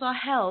circles are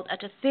held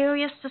at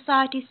Aetherius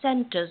Society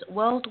centers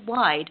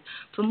worldwide.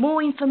 For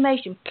more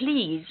information,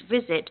 please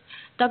visit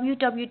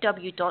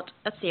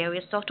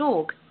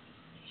www.aetherius.org.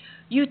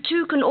 You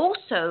too can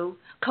also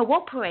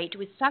cooperate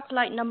with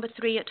Satellite Number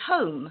 3 at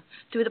home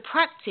through the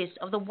practice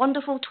of the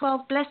wonderful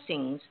 12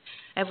 blessings.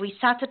 Every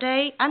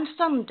Saturday and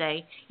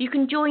Sunday, you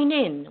can join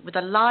in with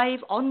the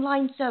live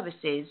online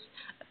services.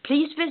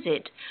 Please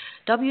visit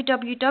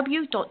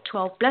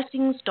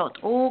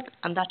www.12blessings.org,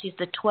 and that is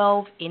the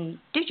 12 in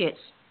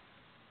digits.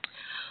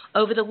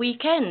 Over the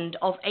weekend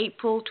of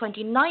April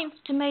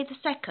 29th to May the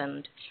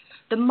 2nd,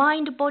 the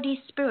Mind,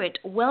 Body, Spirit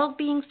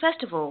Wellbeing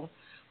Festival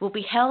will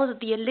be held at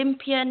the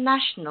Olympia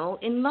National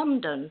in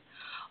London.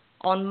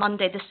 On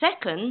Monday the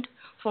 2nd,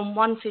 from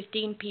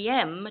 1:15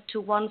 p.m. to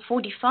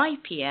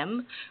 1:45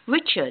 p.m,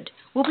 Richard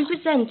will be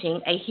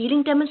presenting a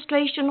healing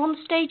demonstration on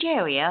the stage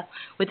area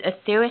with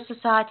Aetherius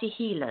Society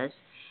healers.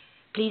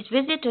 Please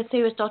visit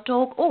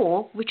aetherius.org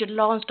or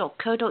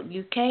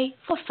richardlawrence.co.uk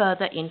for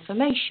further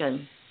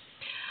information.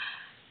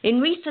 In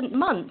recent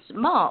months,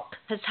 Mark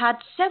has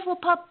had several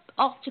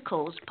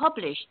articles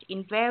published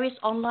in various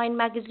online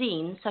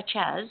magazines such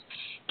as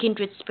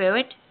Kindred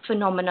Spirit,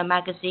 Phenomena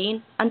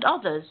Magazine, and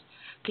others.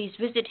 Please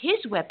visit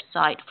his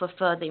website for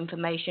further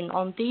information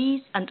on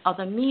these and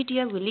other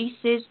media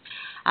releases,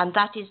 and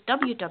that is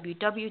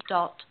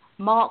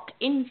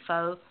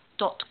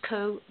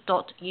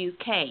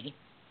www.markinfo.co.uk.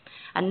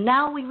 And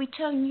now we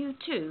return you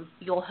to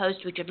your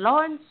host Richard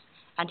Lawrence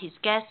and his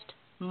guest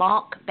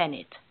Mark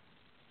Bennett.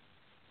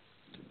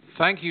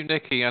 Thank you,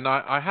 Nikki. And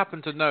I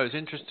happen to know, it's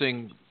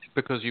interesting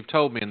because you've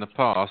told me in the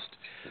past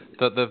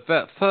that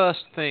the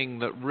first thing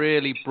that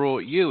really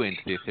brought you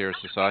into the Aetherius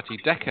Society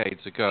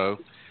decades ago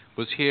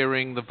was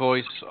hearing the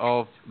voice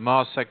of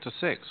Mars Sector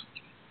 6.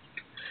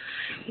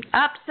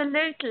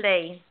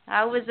 Absolutely.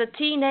 I was a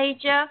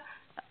teenager,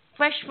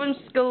 fresh from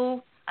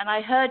school, and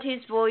I heard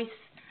his voice,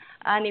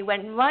 and it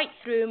went right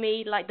through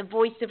me like the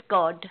voice of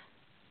God.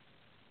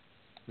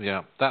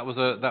 Yeah, that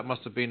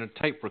must have been a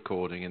tape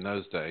recording in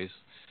those days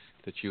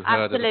that you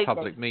heard Absolutely. at a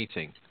public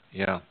meeting.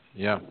 Yeah.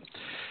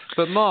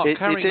 But Mark,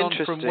 carrying on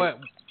from where...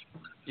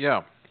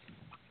 Yeah.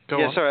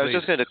 Go on, sorry, please. I was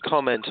just going to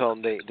comment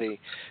on the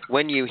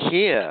when you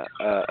hear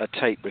a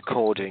tape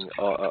recording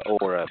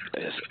or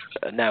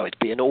now it'd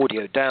be an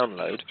audio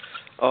download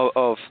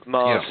of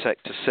Mars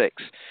Sector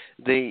 6,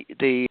 the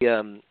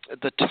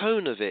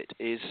tone of it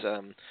is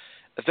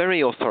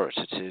very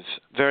authoritative,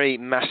 very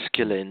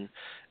masculine,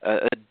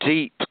 a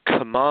deep,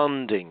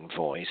 commanding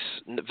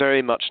voice,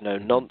 very much no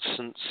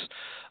nonsense,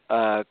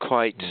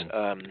 quite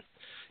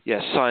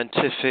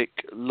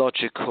scientific,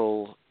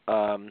 logical.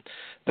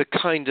 The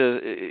kind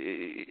of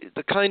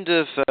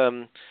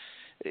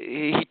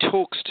he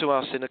talks to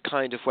us in a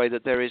kind of way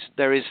that there is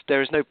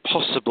no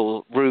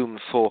possible room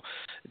for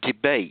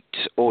debate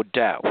or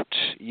doubt.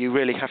 You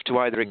really have to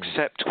either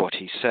accept what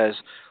he says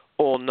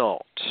or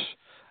not.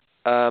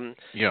 And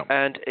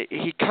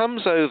he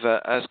comes over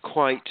as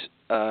quite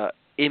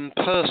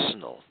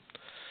impersonal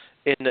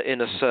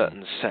in a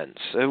certain sense.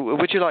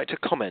 Would you like to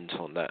comment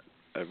on that,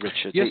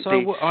 Richard? Yes,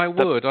 I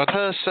would. The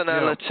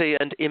personality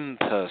and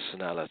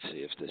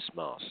impersonality of this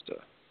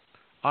master.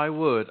 I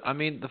would. I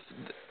mean,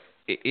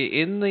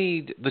 in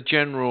the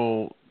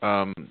general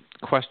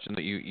question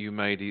that you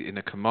made in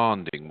a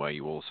commanding way,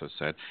 you also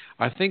said,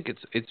 I think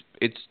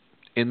it's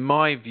in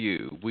my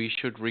view, we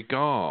should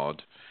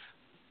regard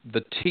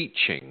the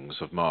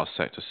teachings of Mars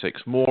Sector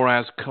 6 more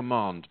as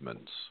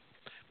commandments,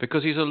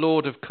 because he's a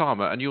Lord of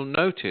Karma, and you'll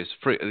notice,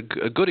 for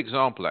a good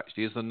example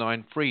actually is the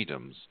 9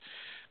 Freedoms,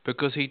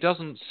 because he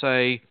doesn't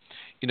say,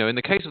 in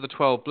the case of the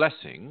 12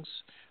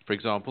 blessings, for for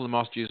example, the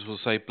Master Jesus will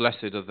say,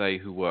 "Blessed are they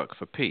who work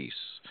for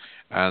peace,"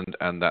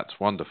 and that's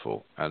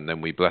wonderful, and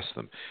then we bless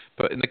them.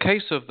 But in the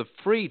case of the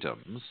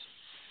freedoms,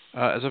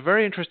 there's a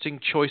very interesting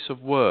choice of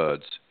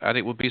words, and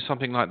it will be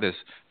something like this: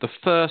 the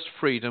first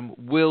freedom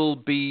will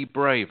be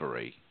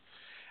bravery.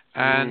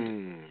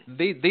 And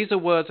these are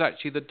words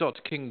actually that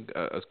Dr. King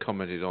has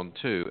commented on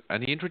too,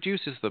 and he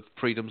introduces the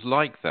freedoms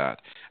like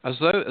that, as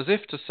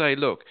if to say,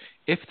 look,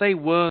 if they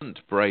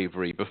weren't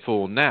bravery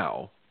before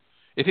now,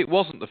 if it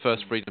wasn't the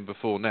first freedom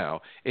before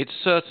now, it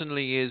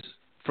certainly is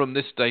from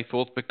this day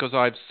forth, because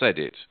I've said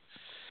it.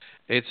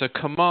 It's a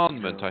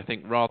commandment, I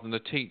think, rather than a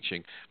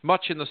teaching,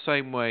 much in the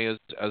same way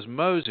as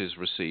Moses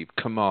received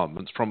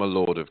commandments from a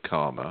Lord of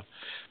Karma,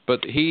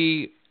 but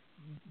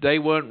they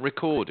weren't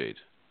recorded.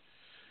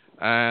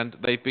 And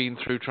they've been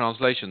through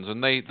translations,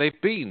 and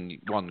they've been,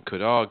 one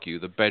could argue,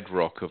 the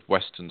bedrock of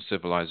Western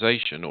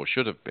civilization, or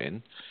should have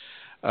been,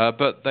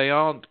 but they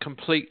aren't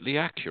completely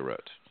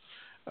accurate.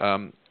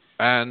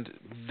 And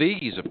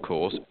these, of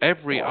course,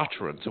 every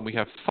utterance, and we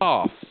have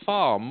far,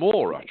 far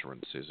more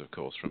utterances, of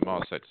course, from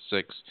Mars Sector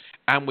 6,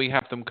 and we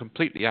have them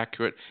completely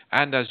accurate,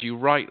 and as you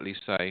rightly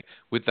say,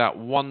 with that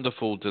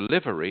wonderful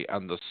delivery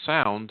and the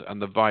sound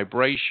and the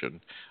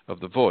vibration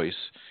of the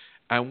voice.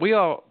 And we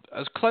are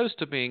as close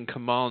to being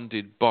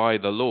commanded by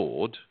the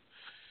Lord,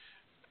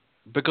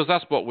 because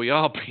that's what we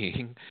are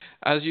being,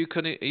 as you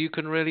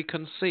can really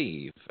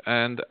conceive.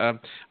 And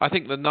I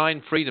think the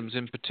 9 freedoms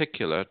in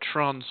particular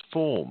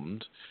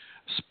transformed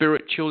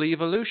spiritual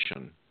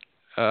evolution.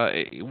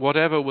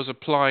 Whatever was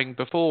applying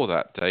before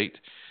that date,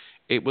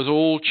 it was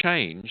all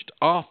changed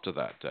after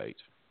that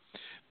date.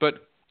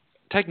 But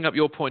taking up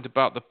your point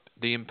about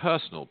the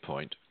impersonal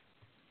point,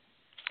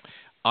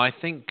 I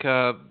think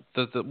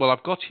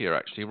I've got here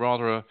actually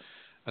rather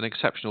an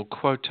exceptional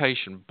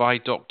quotation by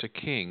Dr.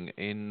 King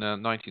in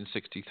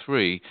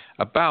 1963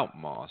 about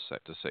Mars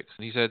Sector 6.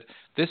 And he said,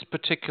 "This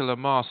particular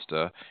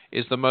master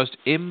is the most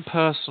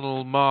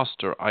impersonal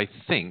master, I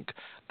think,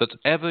 that's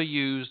ever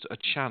used a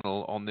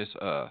channel on this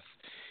earth.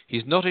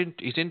 He's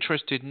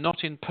interested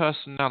not in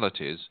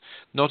personalities,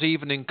 not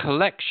even in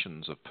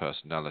collections of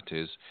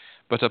personalities,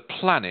 but a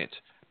planet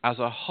as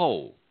a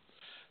whole."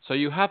 So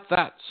you have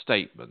that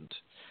statement.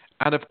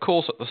 And of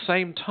course, at the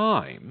same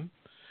time,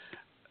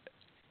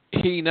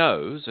 he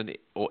knows,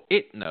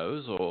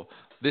 or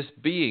this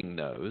being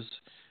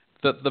knows,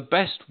 that the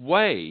best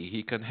way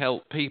he can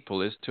help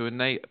people is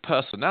to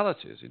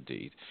personalities,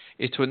 indeed,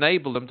 is to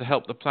enable them to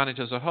help the planet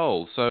as a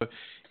whole. So,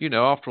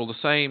 after all, the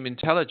same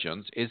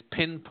intelligence is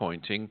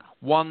pinpointing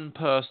one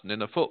person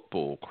in a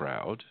football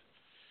crowd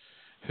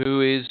who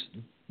is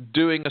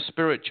doing a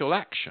spiritual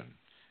action,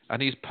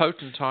 and he's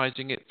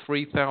potentizing it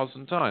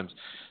 3,000 times.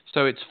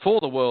 So it's for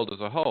the world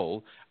as a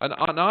whole, and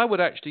I would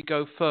actually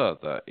go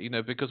further,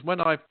 because when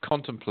I've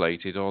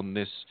contemplated on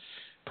this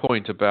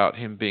point about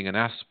him being an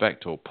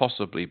aspect, or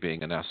possibly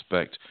being an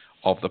aspect,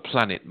 of the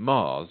planet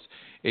Mars,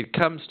 it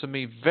comes to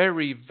me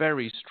very,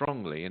 very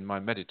strongly in my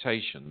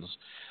meditations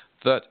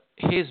that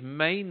his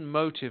main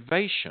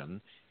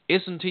motivation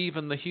isn't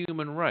even the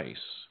human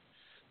race,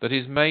 that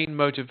his main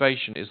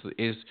motivation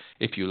is,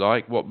 if you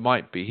like, what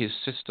might be his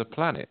sister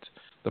planet,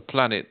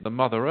 the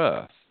Mother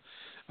Earth.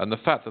 And the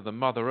fact that the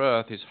Mother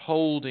Earth is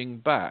holding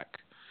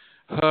back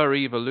her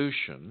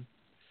evolution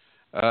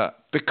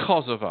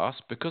because of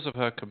us, because of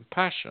her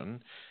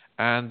compassion,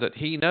 and that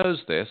he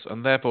knows this,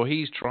 and therefore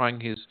he's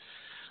trying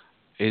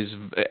is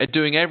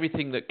doing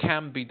everything that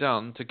can be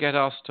done to get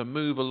us to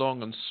move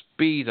along and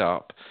speed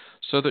up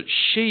so that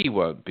she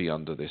won't be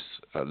under this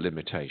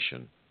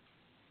limitation.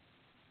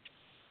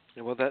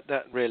 Well,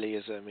 that really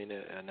is,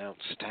 an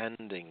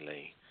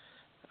outstandingly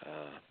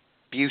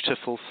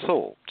beautiful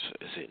thought,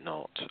 is it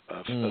not?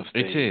 Of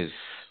it is.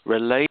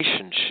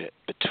 Relationship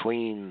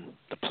between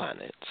the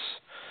planets.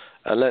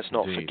 Let's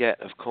not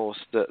forget, of course,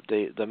 that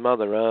the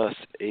Mother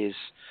Earth is,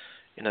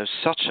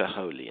 such a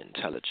holy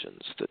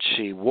intelligence that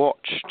she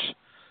watched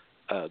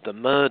the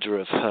murder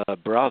of her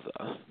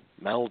brother,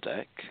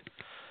 Maldek,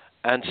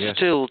 and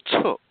still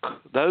took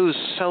those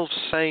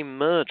self-same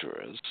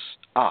murderers,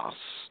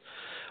 us,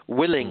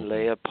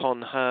 willingly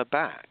upon her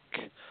back.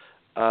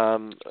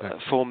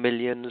 For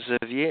millions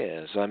of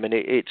years.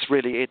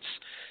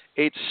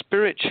 It's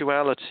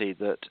spirituality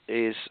that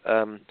is,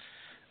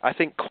 I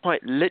think,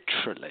 quite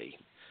literally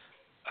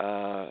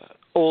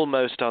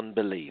almost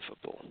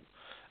unbelievable.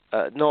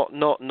 Not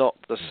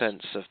the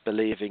sense of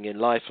believing in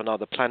life on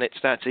other planets.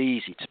 That's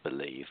easy to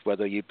believe,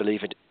 whether you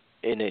believe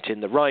in it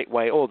in the right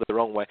way or the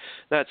wrong way.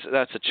 That's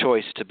a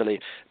choice to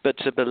believe. But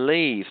to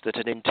believe that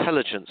an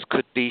intelligence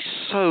could be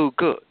so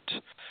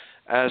good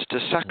as to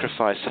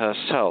sacrifice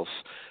herself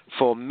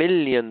for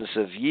millions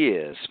of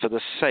years for the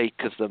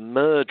sake of the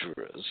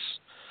murderers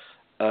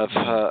of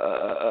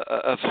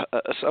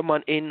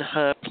someone in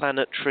her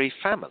planetary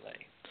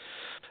family,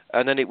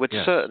 and then it would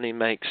certainly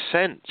make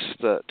sense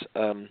that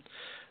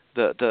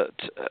that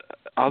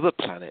other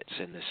planets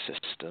in this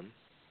system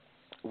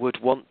would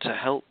want to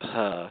help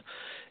her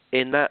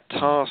in that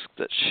task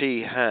that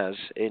she has,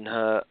 in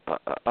her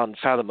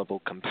unfathomable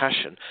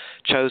compassion,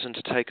 chosen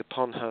to take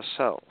upon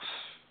herself.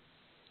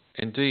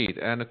 Indeed.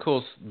 And, of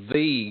course,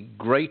 the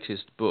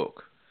greatest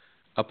book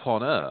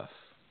upon Earth,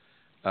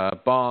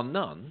 bar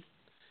none,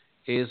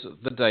 is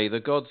The Day the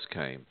Gods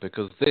Came,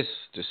 because this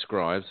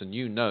describes, and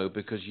you know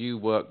because you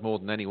work more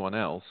than anyone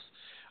else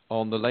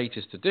on the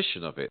latest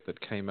edition of it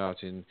that came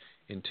out in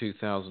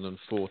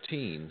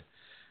 2014.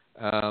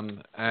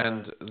 I'm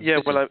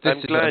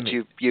glad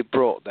you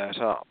brought that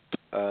up,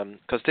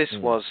 because this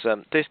was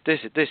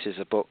this is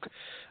a book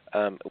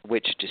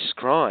which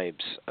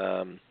describes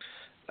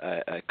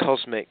a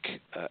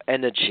cosmic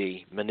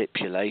energy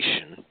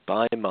manipulation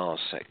by Mars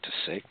Sector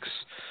 6,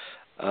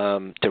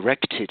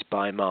 directed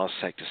by Mars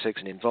Sector 6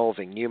 and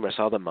involving numerous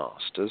other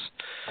masters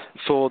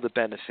for the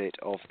benefit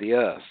of the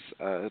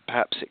Earth.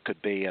 Perhaps it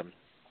could be,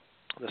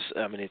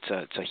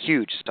 it's a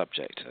huge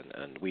subject,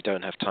 and we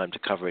don't have time to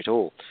cover it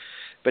all.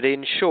 But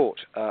in short,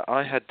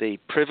 I had the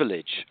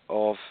privilege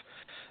of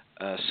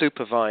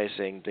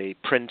supervising the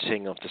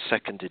printing of the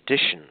second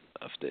edition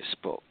of this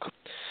book,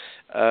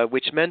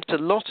 which meant a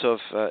lot of...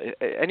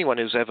 anyone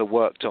who's ever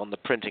worked on the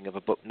printing of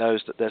a book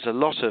knows that there's a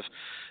lot of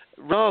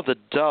rather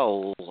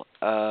dull,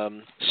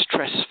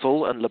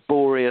 stressful and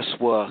laborious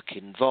work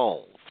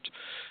involved,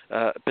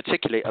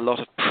 particularly a lot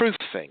of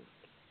proofing.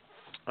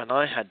 And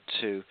I had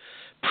to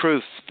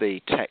proof the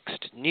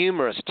text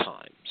numerous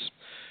times.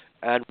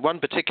 And one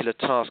particular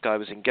task I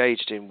was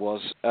engaged in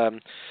was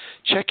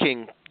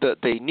checking that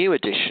the new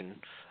edition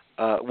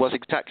was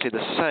exactly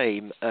the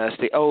same as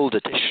the old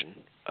edition.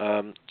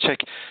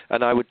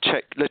 And I would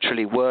check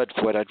literally word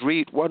for word. I'd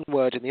read one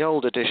word in the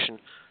old edition,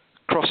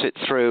 cross it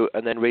through,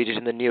 and then read it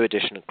in the new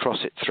edition and cross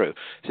it through.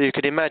 So you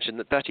can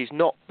imagine that is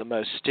not the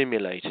most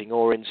stimulating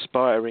or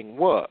inspiring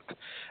work.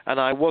 And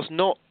I was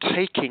not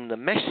taking the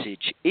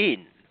message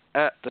in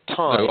at the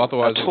time. No,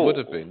 otherwise it would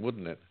have been,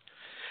 wouldn't it?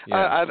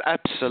 Yeah.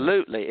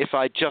 Absolutely. If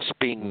I'd just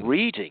been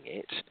reading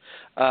it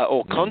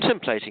or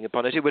contemplating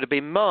upon it, it would have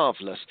been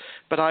marvellous.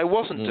 But I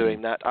wasn't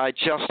doing that. I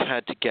just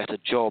had to get a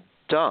job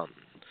done.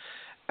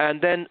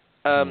 And then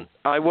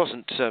I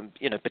wasn't,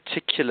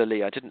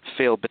 particularly, I didn't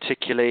feel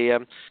particularly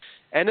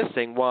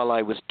anything while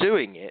I was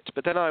doing it.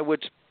 But then I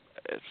would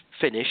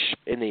finish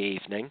in the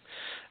evening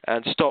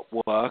and stop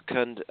work,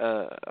 and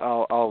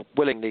I'll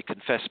willingly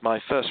confess my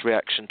first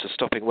reaction to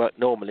stopping work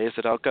normally is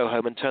that I'll go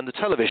home and turn the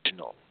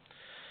television on.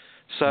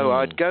 So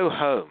I'd go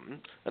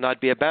home, and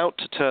I'd be about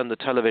to turn the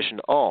television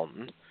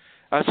on.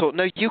 I thought,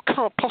 no, you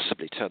can't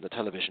possibly turn the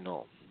television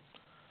on.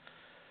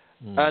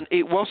 And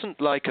it wasn't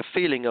like a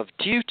feeling of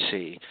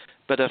duty,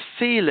 but a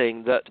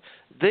feeling that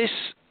this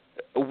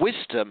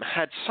wisdom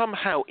had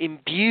somehow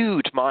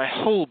imbued my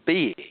whole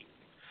being,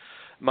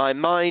 my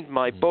mind,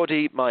 my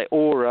body, my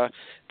aura,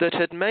 that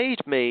had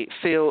made me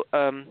feel,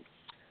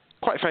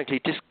 quite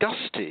frankly,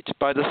 disgusted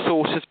by the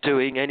thought of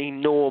doing any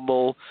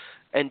normal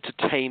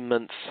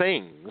entertainment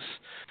things,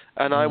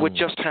 and I would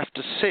just have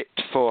to sit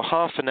for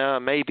half an hour,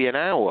 maybe an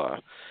hour,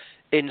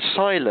 in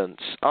silence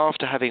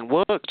after having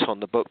worked on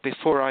the book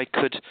before I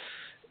could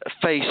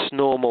face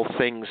normal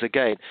things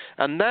again.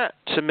 And that,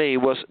 to me,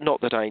 was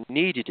not that I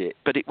needed it,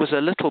 but it was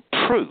a little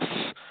proof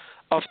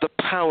of the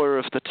power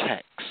of the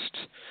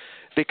text,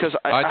 because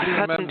I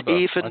hadn't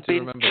even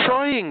been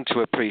trying to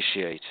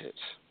appreciate it.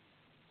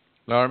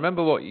 Now, I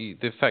remember the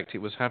effect it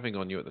was having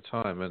on you at the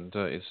time,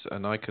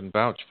 and I can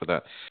vouch for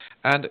that.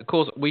 And, of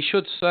course, we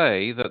should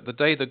say that The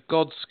Day the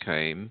Gods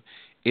Came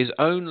is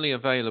only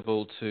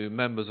available to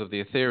members of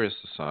the Aetherius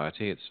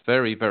Society. It's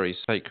very, very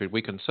sacred.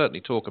 We can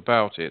certainly talk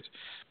about it,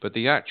 but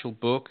the actual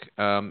book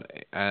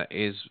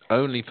is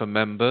only for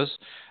members,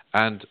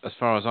 and as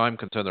far as I'm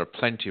concerned, there are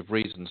plenty of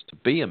reasons to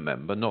be a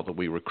member, not that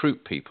we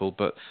recruit people,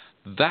 but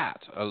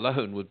that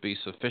alone would be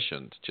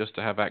sufficient just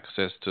to have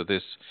access to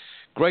this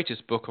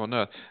greatest book on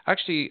earth.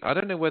 Actually, I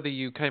don't know whether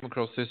you came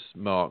across this,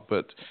 Mark,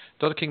 but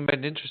Dr. King made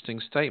an interesting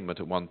statement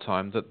at one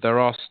time that there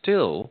are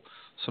still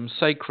some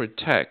sacred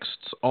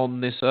texts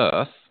on this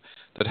earth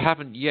that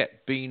haven't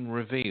yet been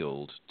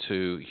revealed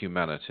to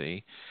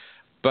humanity,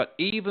 but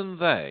even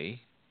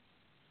they,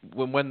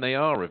 when they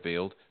are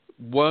revealed,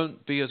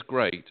 won't be as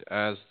great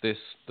as this,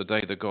 The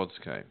Day the Gods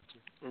Came.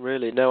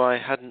 Really? No, I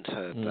hadn't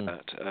heard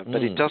that,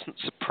 but it doesn't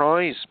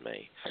surprise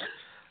me.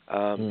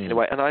 In a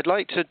way. And I'd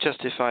like to just,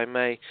 if I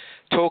may,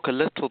 talk a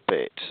little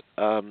bit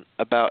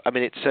about,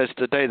 it says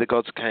The Day the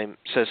Gods Came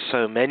says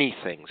so many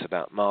things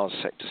about Mars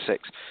Sector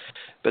 6,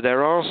 but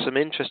there are some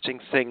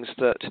interesting things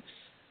that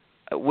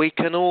we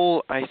can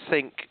all, I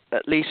think,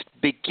 at least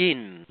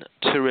begin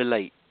to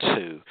relate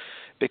to,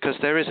 because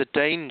there is a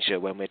danger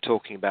when we're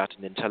talking about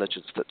an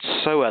intelligence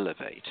that's so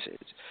elevated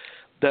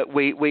that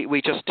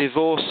we just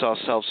divorce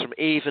ourselves from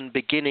even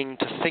beginning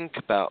to think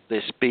about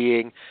this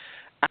being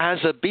as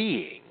a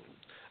being.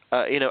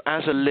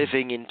 As a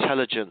living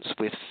intelligence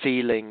with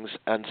feelings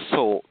and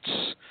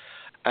thoughts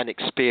and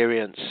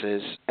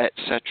experiences,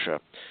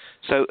 etc.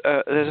 So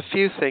there's a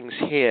few things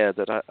here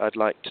that I'd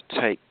like to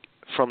take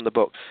from the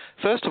book.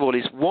 First of all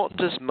is, what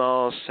does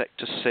Mars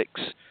Sector 6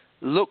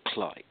 look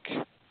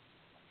like?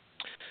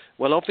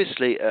 Well,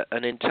 obviously,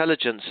 an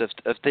intelligence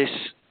of this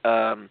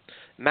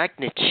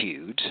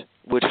magnitude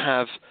would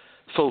have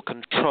full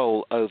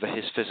control over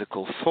his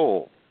physical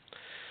form.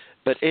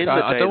 But in the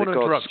I day don't want to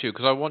gods... interrupt you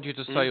because I want you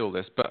to say all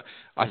this, but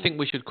I think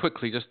we should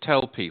quickly just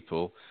tell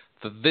people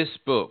that this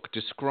book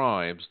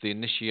describes the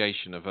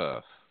initiation of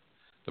Earth,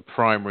 the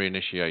primary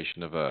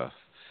initiation of Earth,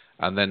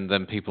 and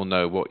then people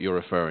know what you're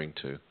referring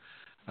to.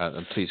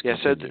 And please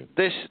continue.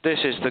 So this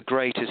is the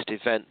greatest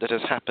event that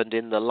has happened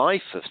in the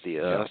life of the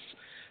Earth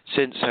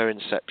since her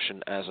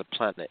inception as a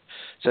planet.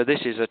 So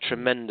this is a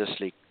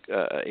tremendously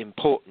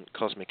important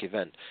cosmic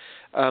event.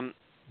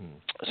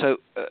 So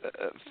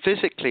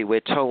physically,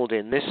 we're told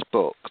in this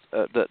book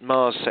that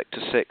Mars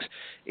Sector 6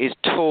 is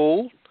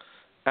tall,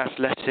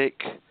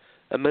 athletic,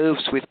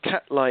 moves with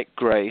cat-like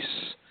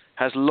grace,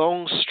 has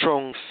long,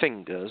 strong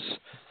fingers,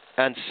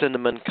 and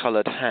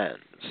cinnamon-coloured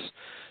hands.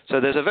 So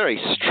there's a very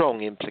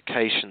strong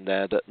implication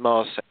there that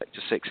Mars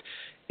Sector 6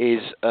 is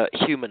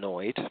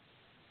humanoid.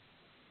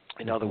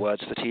 In other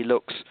words, that he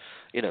looks,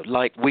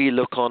 like we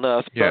look on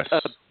Earth,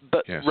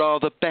 but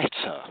rather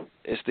better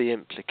is the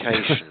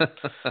implication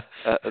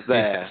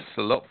there. Yes,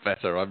 a lot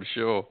better, I'm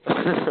sure.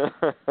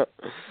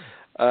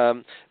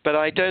 But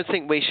I don't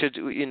think we should,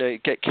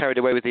 get carried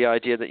away with the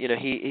idea that,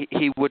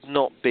 he would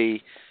not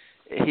be.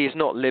 He is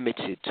not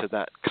limited to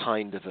that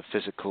kind of a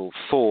physical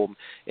form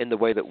in the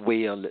way that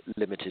we are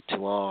limited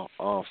to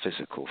our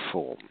physical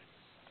form.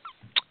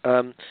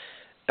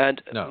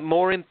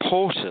 More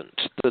important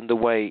than the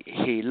way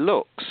he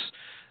looks,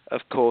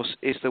 of course,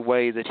 is the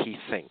way that he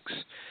thinks.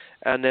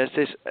 And there's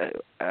this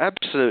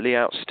absolutely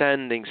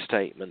outstanding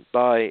statement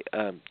by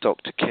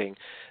Dr. King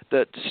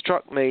that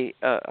struck me,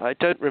 I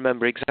don't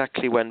remember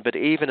exactly when, but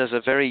even as a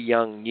very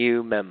young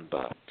new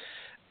member,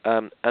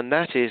 and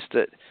that is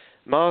that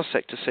Mars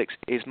Sector 6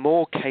 is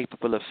more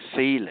capable of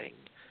feeling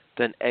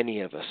than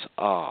any of us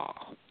are.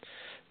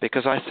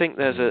 Because I think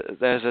there's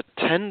a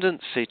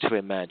tendency to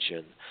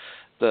imagine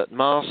that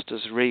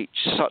masters reach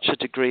such a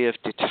degree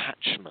of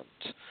detachment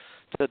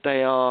that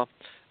they are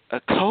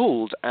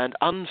cold and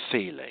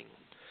unfeeling.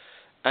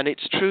 And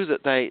it's true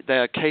that they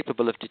are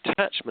capable of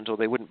detachment, or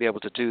they wouldn't be able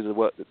to do the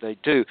work that they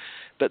do,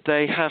 but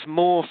they have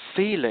more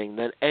feeling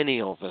than any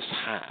of us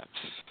have.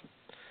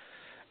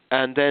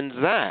 And then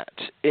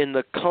that, in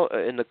the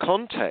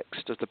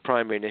context of the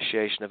primary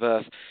initiation of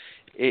Earth,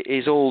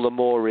 is all the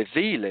more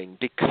revealing,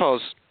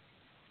 because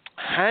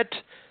had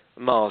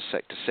Mars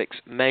Sector 6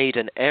 made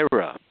an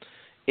error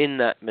in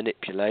that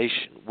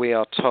manipulation, we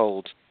are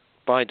told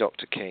by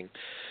Dr. King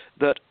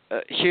that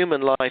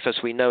human life as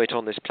we know it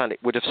on this planet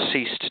would have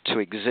ceased to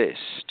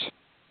exist,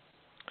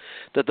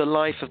 that the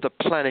life of the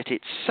planet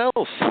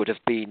itself would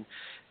have been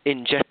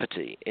in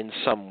jeopardy in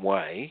some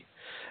way,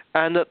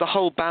 and that the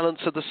whole balance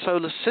of the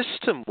solar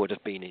system would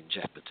have been in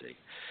jeopardy.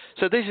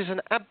 So this is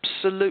an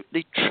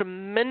absolutely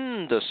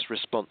tremendous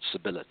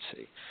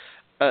responsibility,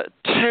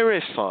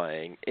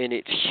 terrifying in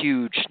its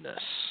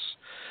hugeness,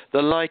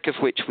 the like of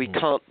which we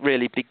can't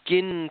really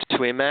begin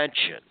to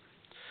imagine.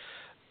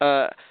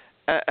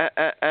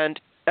 And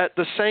at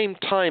the same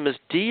time as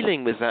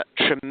dealing with that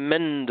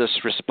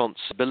tremendous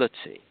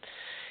responsibility,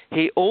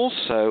 he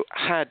also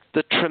had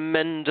the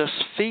tremendous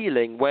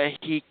feeling where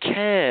he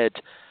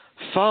cared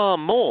far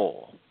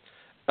more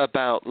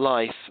about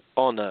life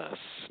on Earth,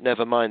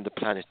 never mind the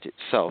planet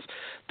itself,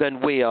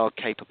 than we are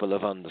capable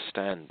of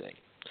understanding.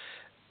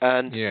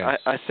 And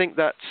I think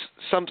that's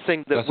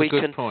something that we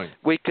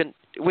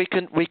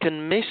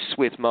can miss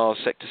with Mars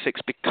Sector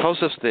 6 because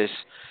of this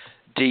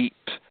deep,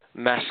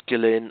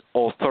 masculine,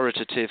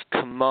 authoritative,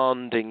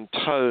 commanding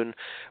tone.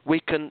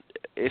 We can,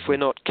 if we're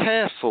not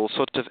careful,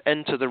 sort of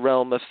enter the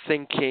realm of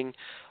thinking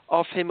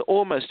of him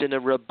almost in a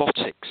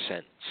robotic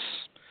sense,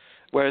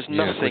 whereas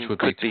nothing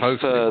could be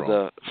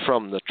further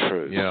from the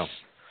truth. Yeah.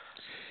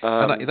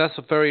 And that's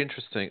very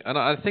interesting. And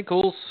I think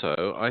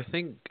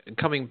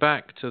coming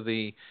back to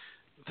the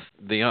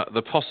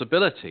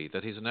possibility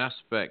that he's an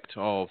aspect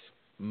of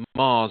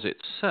Mars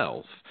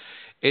itself,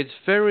 it's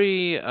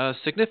very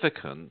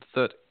significant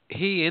that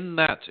he, in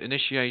that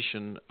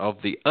initiation of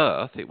the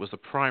Earth, it was the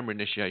primary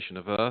initiation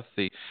of Earth,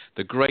 the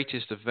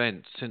greatest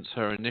event since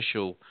her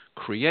initial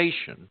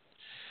creation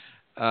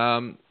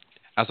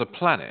as a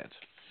planet,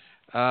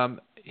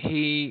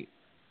 he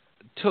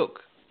took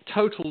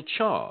total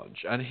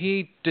charge, and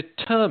he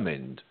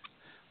determined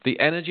the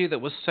energy that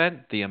was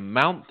sent, the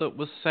amount that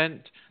was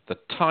sent, the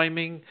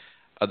timing,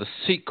 the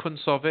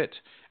sequence of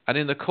it, and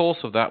in the course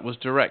of that was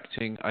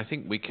directing, I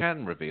think we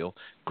can reveal,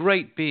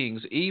 great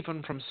beings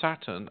even from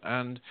Saturn,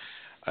 and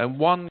in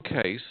one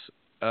case,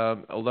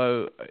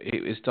 although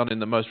it is done in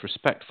the most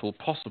respectful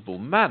possible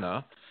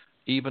manner,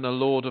 even a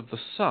Lord of the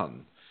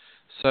Sun.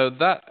 So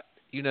that,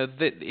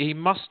 he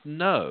must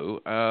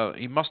know,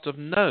 he must have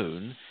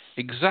known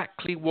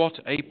exactly what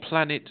a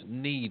planet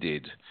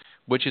needed,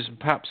 which is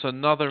perhaps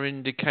another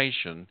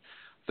indication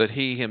that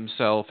he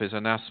himself is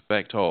an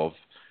aspect of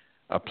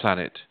a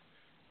planet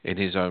in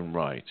his own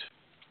right.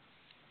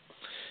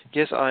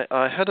 Yes,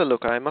 I had a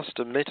look. I must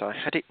admit I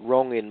had it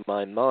wrong in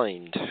my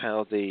mind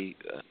how the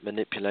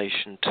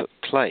manipulation took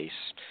place.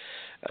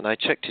 And I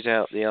checked it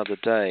out the other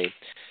day.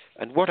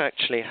 And what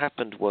actually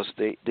happened was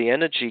the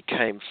energy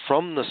came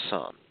from the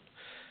Sun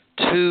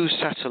to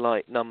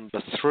satellite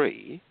number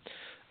 3,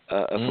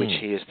 of which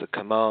he is the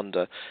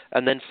commander.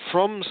 And then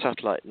from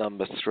satellite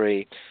number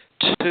 3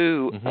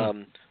 to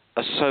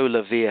a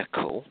solar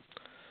vehicle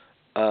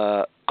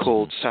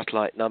called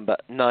satellite number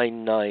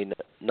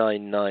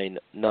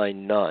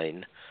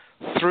 999999,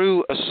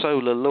 through a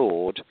solar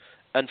lord,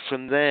 and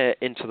from there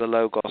into the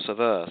Logos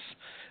of Earth,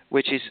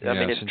 which is,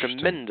 it's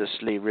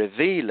tremendously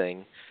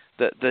revealing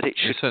that it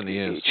should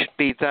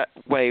be that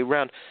way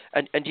round.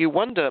 And you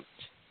wonder,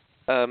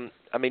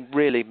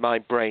 really, my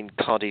brain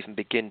can't even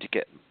begin to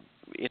get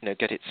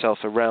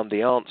itself around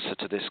the answer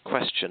to this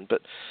question.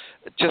 But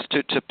just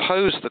to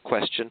pose the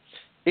question,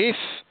 if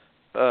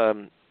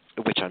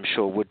which I'm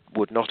sure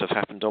would not have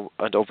happened,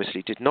 and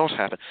obviously did not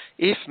happen,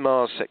 if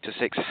Mars Sector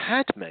 6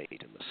 had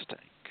made a mistake,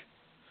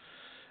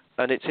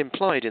 and it's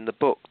implied in the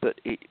book that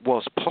it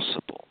was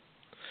possible,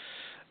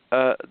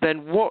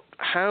 then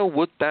how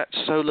would that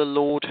solar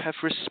lord have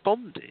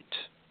responded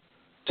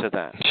to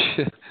that?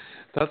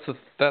 That's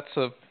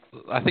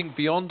I think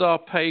beyond our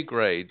pay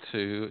grade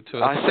to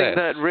assess. I think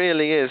that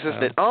really is,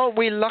 isn't it? Aren't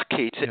we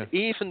lucky to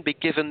even be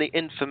given the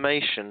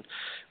information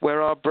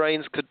where our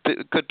brains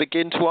could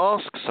begin to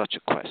ask such a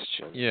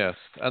question? Yes,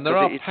 and there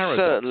are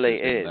paradoxes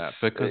in that,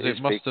 because it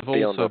must have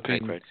also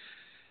been.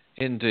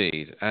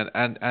 Indeed,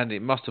 and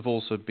it must have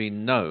also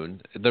been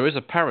known. There is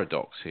a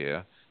paradox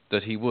here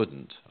that he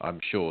wouldn't, I'm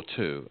sure,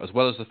 too, as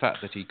well as the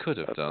fact that he could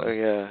have done.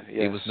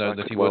 He was known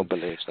that he wouldn't.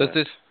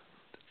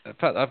 In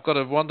fact, I've got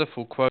a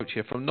wonderful quote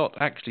here not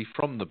actually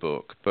from the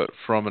book, but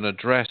from an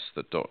address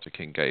that Dr.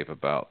 King gave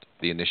about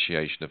the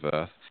initiation of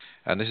Earth.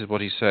 And this is what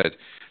he said: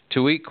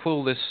 "To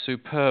equal this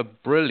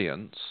superb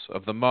brilliance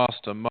of the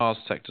master Mars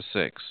Sector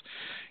 6,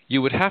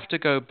 you would have to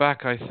go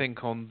back, I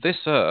think, on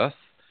this Earth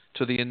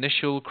to the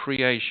initial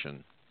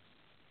creation."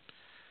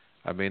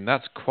 I mean,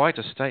 that's quite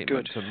a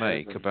statement to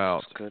make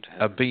about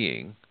a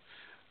being,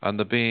 and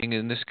the being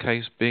in this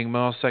case being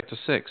Mars Sector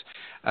 6.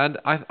 And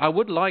I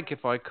would like,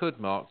 if I could,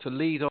 Mark, to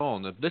lead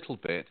on a little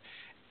bit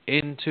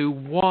into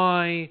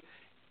why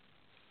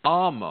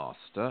our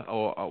master,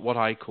 or what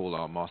I call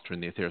our master in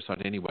the Aetherius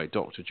Society anyway,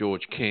 Dr.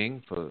 George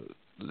King, for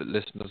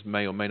listeners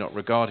may or may not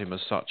regard him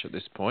as such at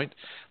this point,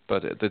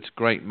 but this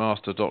great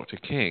master, Dr.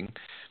 King,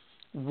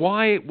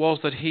 why it was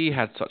that he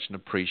had such an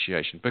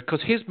appreciation.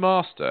 Because his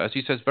master, as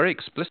he says very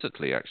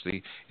explicitly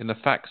actually in the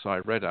facts I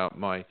read out,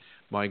 my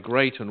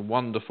great and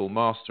wonderful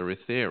master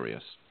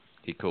Aetherius,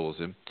 he calls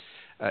him,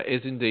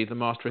 is indeed the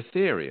master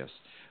Aetherius.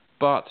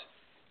 But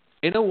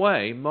in a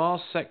way,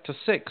 Mars Sector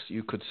 6,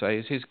 you could say,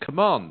 is his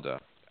commander,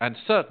 and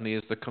certainly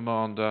is the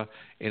commander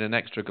in an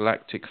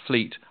extragalactic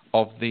fleet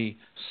of the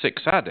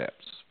 6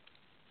 adepts.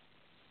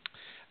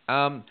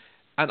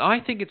 And I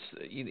think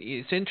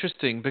it's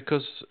interesting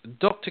because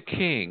Dr.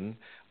 King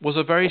was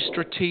a very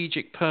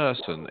strategic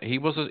person. He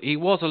was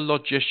a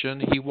logician,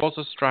 he was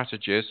a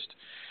strategist,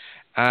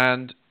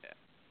 and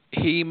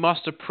he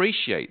must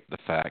appreciate the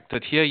fact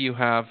that here you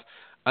have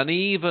an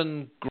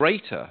even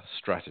greater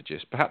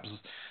strategist, perhaps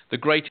the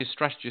greatest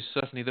strategist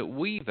certainly that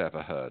we've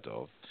ever heard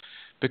of,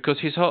 because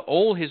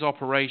all his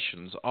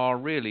operations are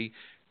really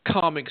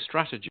karmic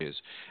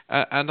strategies.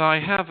 And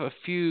I have a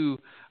few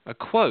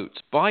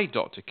quotes by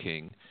Dr.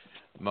 King,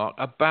 Mark,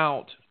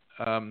 about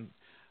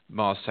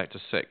Mars Sector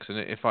 6, and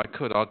if I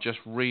could, I'll just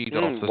read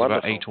off. There's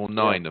about 8 or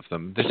 9 of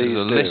them. This is a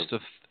list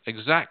of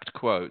exact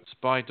quotes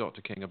by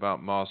Dr. King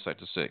about Mars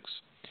Sector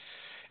 6.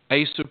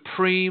 "A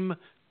supreme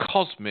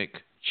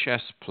cosmic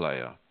chess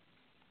player,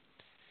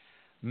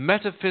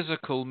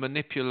 metaphysical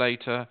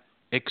manipulator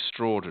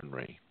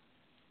extraordinary,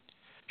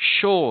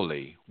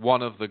 surely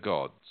one of the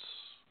gods,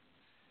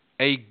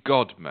 a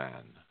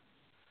god-man,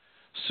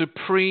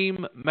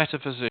 supreme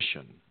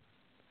metaphysician,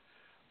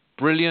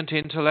 brilliant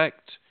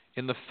intellect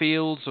in the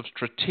fields of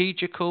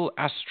strategical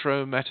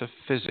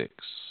astrometaphysics,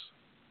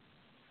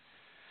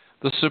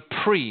 the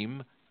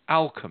supreme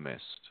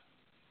alchemist,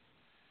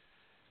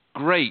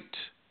 great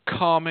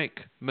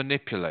karmic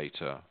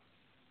manipulator,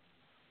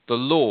 the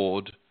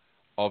Lord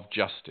of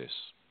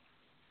Justice."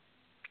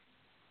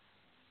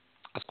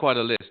 That's quite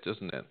a list,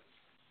 isn't it?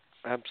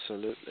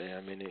 Absolutely.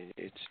 I mean,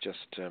 it's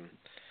just...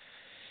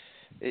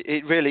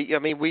 It really, I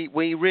mean,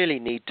 we really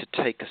need to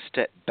take a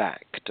step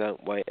back,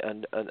 don't we,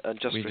 and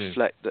just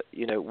reflect that,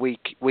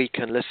 we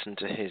can listen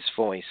to his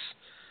voice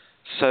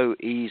so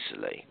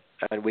easily,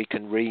 and we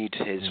can read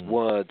his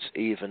words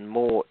even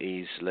more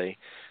easily.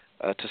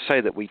 To say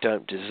that we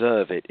don't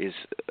deserve it is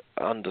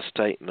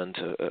understatement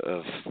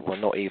of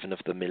not even of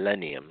the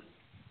millennium.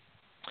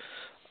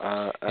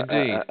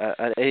 Indeed.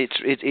 And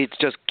it's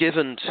just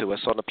given to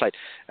us on a plate,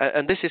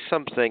 and this is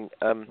something.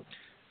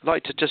 I'd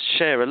like to just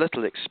share a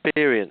little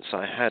experience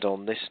I had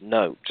on this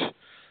note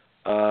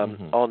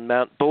on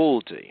Mount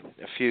Baldy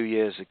a few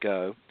years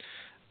ago.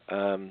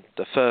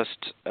 The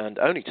first and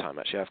only time,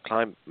 actually, I've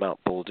climbed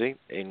Mount Baldy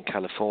in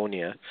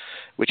California,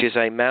 which is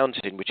a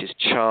mountain which was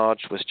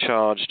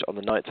charged on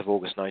the 9th of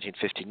August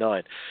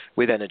 1959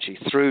 with energy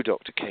through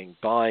Dr. King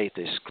by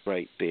this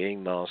great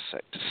being, Mars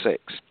Sector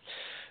 6.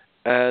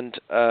 And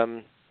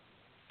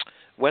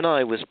when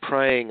I was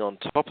praying on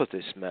top of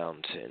this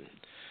mountain,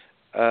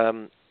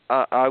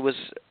 I was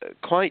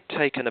quite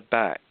taken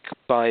aback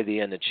by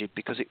the energy,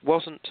 because it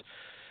wasn't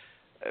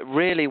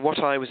really what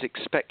I was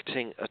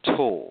expecting at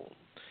all.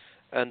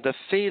 And the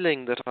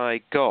feeling that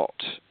I got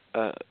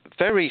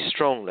very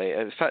strongly,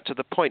 in fact to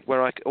the point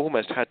where I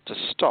almost had to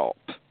stop,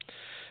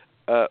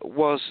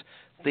 was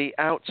the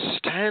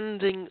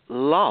outstanding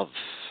love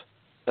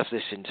of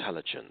this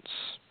intelligence.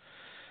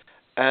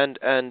 And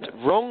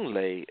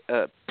wrongly,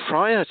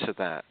 prior to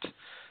that,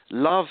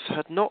 love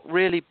had not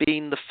really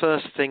been the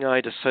first thing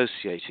I'd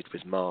associated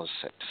with Mars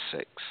Sector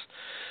 6.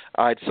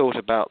 I'd thought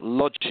about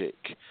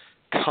logic,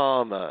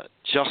 karma,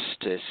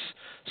 justice,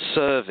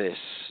 service,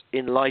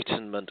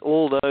 enlightenment,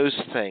 all those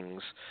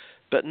things,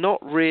 but not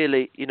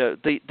really,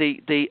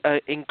 the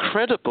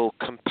incredible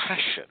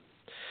compassion,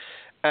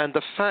 and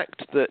the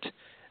fact that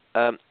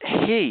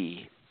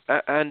he,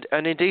 and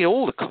indeed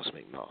all the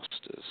cosmic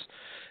masters,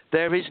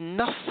 there is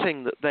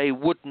nothing that they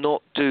would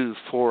not do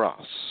for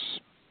us.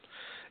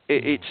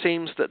 It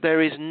seems that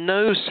there is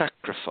no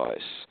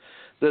sacrifice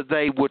that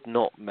they would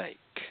not make.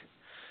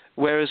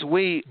 Whereas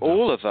we,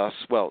 all of us,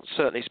 well,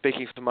 certainly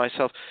speaking for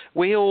myself,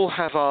 we all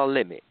have our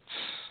limits.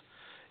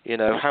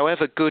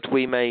 However good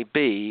we may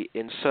be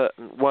in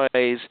certain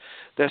ways,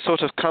 there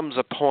sort of comes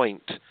a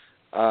point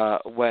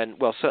when,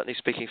 well, certainly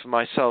speaking for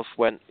myself,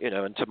 when,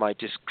 and to my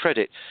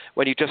discredit,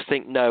 when you just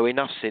think, no,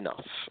 enough's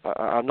enough.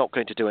 I'm not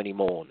going to do any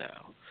more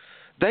now.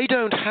 They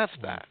don't have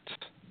that.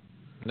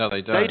 No,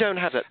 they don't. They don't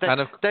have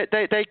that.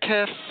 They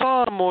care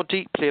far more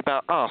deeply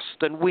about us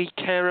than we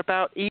care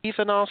about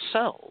even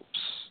ourselves.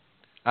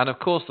 And of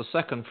course, the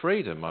second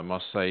freedom, I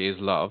must say, is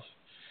love.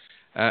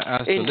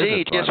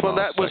 Indeed, yes. Well,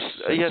 that was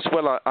yes.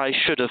 Well, I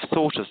should have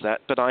thought of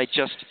that, but I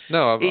just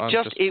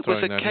it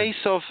was a case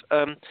of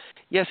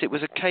yes, it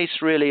was a case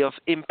really of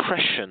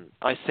impression.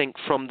 I think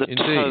from the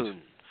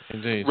tone,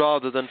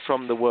 rather than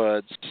from the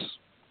words.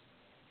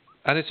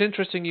 And it's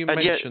interesting you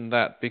mentioned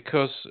that,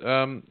 because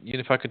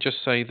if I could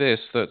just say this,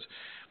 that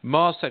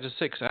Mars Sector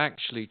 6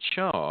 actually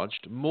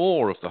charged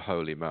more of the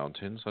holy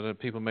mountains, I know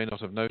people may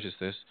not have noticed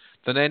this,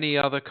 than any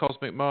other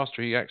cosmic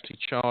master. He actually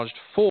charged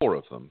 4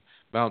 of them: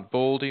 Mount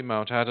Baldy,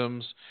 Mount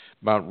Adams,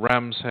 Mount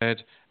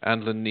Ramshead,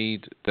 and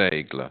Lanide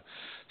Daigle.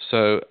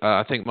 So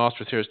I think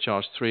Master Aetherius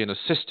charged 3 and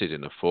assisted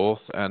in a 4th,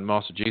 and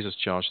Master Jesus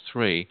charged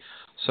 3.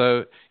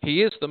 So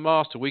he is the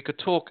master. We could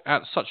talk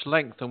at such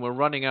length, and we're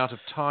running out of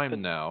time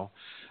now,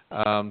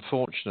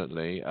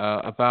 unfortunately,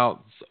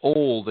 about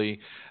all the,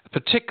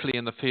 particularly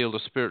in the field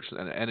of spiritual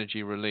and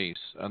energy release,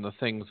 and the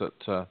things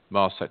that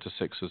Mars Sector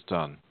 6 has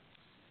done.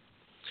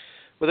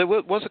 Well, there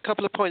was a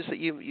couple of points that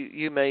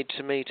you made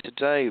to me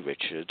today,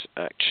 Richard,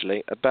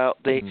 actually,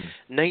 about the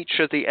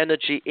nature of the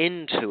energy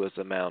in 2 of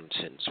the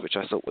mountains, which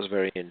I thought was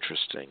very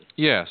interesting.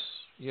 Yes.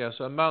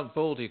 And Mount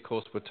Baldy, of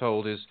course, we're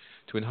told, is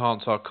to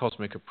enhance our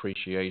cosmic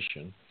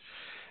appreciation.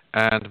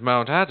 And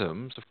Mount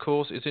Adams, of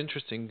course, is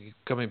interesting,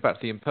 coming back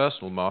to the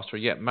impersonal master,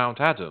 yet Mount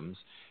Adams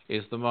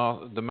is the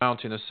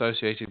mountain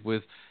associated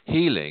with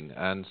healing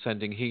and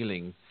sending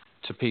healing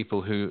to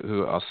people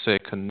who are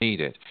sick and need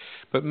it.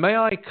 But may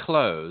I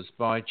close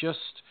by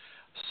just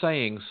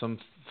saying some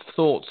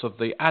thoughts of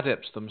the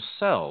adepts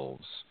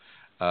themselves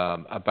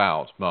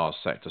about Mars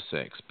Sector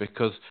 6,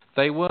 because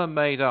they were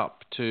made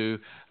up to,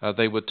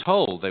 they were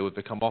told they would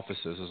become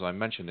officers, as I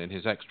mentioned, in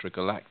his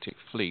extragalactic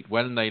fleet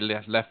when they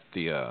left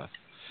the Earth.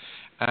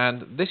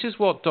 And this is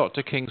what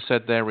Dr. King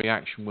said their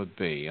reaction would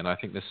be, and I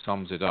think this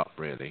sums it up,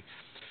 really.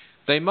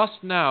 They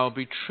must now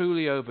be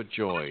truly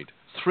overjoyed,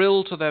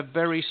 thrilled to their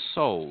very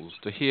souls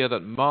to hear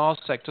that Mars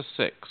Sector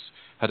 6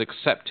 had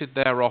accepted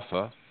their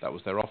offer, that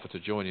was their offer to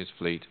join his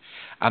fleet,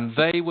 and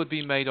they would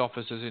be made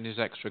officers in his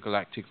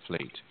extragalactic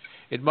fleet.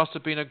 It must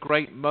have been a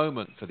great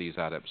moment for these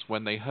adepts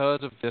when they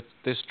heard of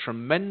this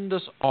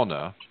tremendous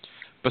honor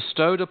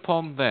bestowed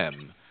upon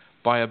them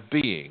by a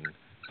being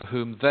for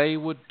whom they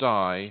would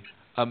die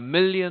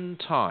 1,000,000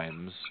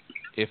 times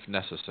if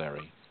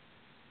necessary.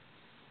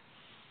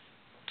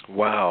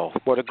 Wow,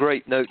 what a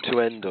great note to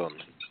end on.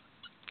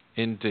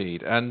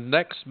 Indeed. And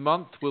next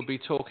month we'll be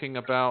talking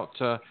about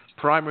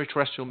primary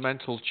terrestrial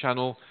mental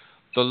channel,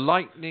 the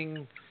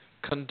lightning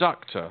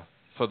conductor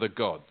for the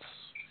gods.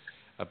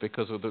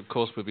 Because, of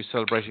course, we'll be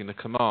celebrating the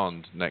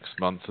command next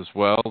month as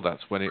well.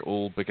 That's when it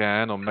all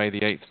began, on May the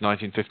 8th,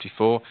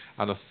 1954.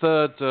 And the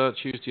third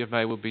Tuesday of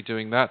May we'll be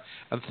doing that.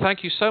 And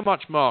thank you so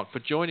much, Mark, for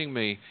joining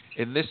me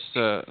in this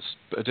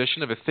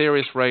edition of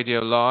Aetherius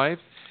Radio Live.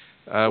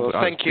 Well,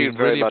 thank you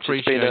very much.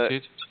 It's been a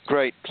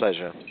great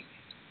pleasure.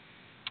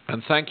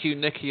 And thank you,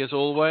 Nikki, as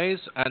always.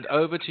 And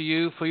over to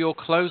you for your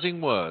closing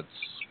words.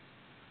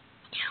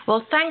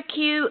 Well, thank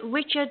you,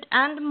 Richard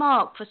and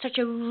Mark, for such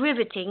a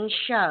riveting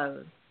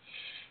show.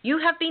 You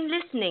have been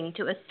listening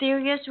to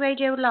Aetherius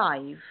Radio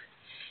Live.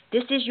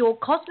 This is your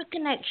Cosmic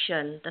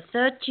Connection, the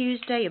 3rd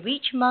Tuesday of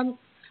each month.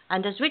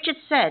 And as Richard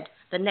said,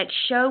 the next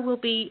show will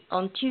be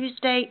on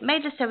Tuesday, May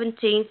the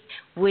 17th,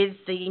 with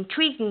the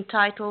intriguing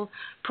title,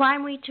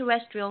 Primary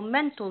Terrestrial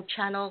Mental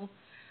Channel,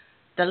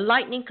 the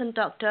Lightning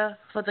Conductor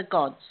for the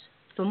Gods.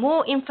 For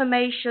more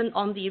information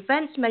on the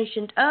events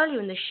mentioned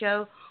earlier in the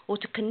show, or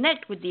to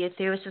connect with the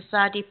Aetherius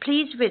Society,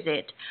 please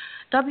visit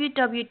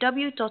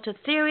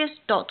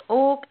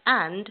www.aetherius.org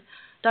and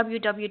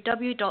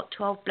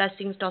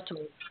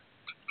www.12blessings.org.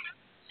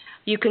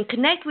 You can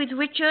connect with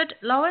Richard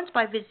Lawrence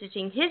by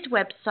visiting his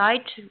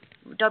website,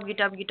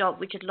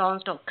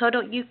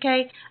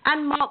 www.richardlawrence.co.uk,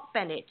 and Mark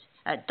Bennett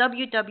at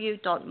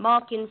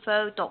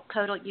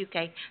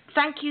www.markinfo.co.uk.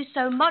 Thank you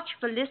so much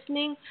for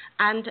listening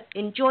and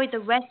enjoy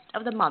the rest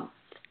of the month.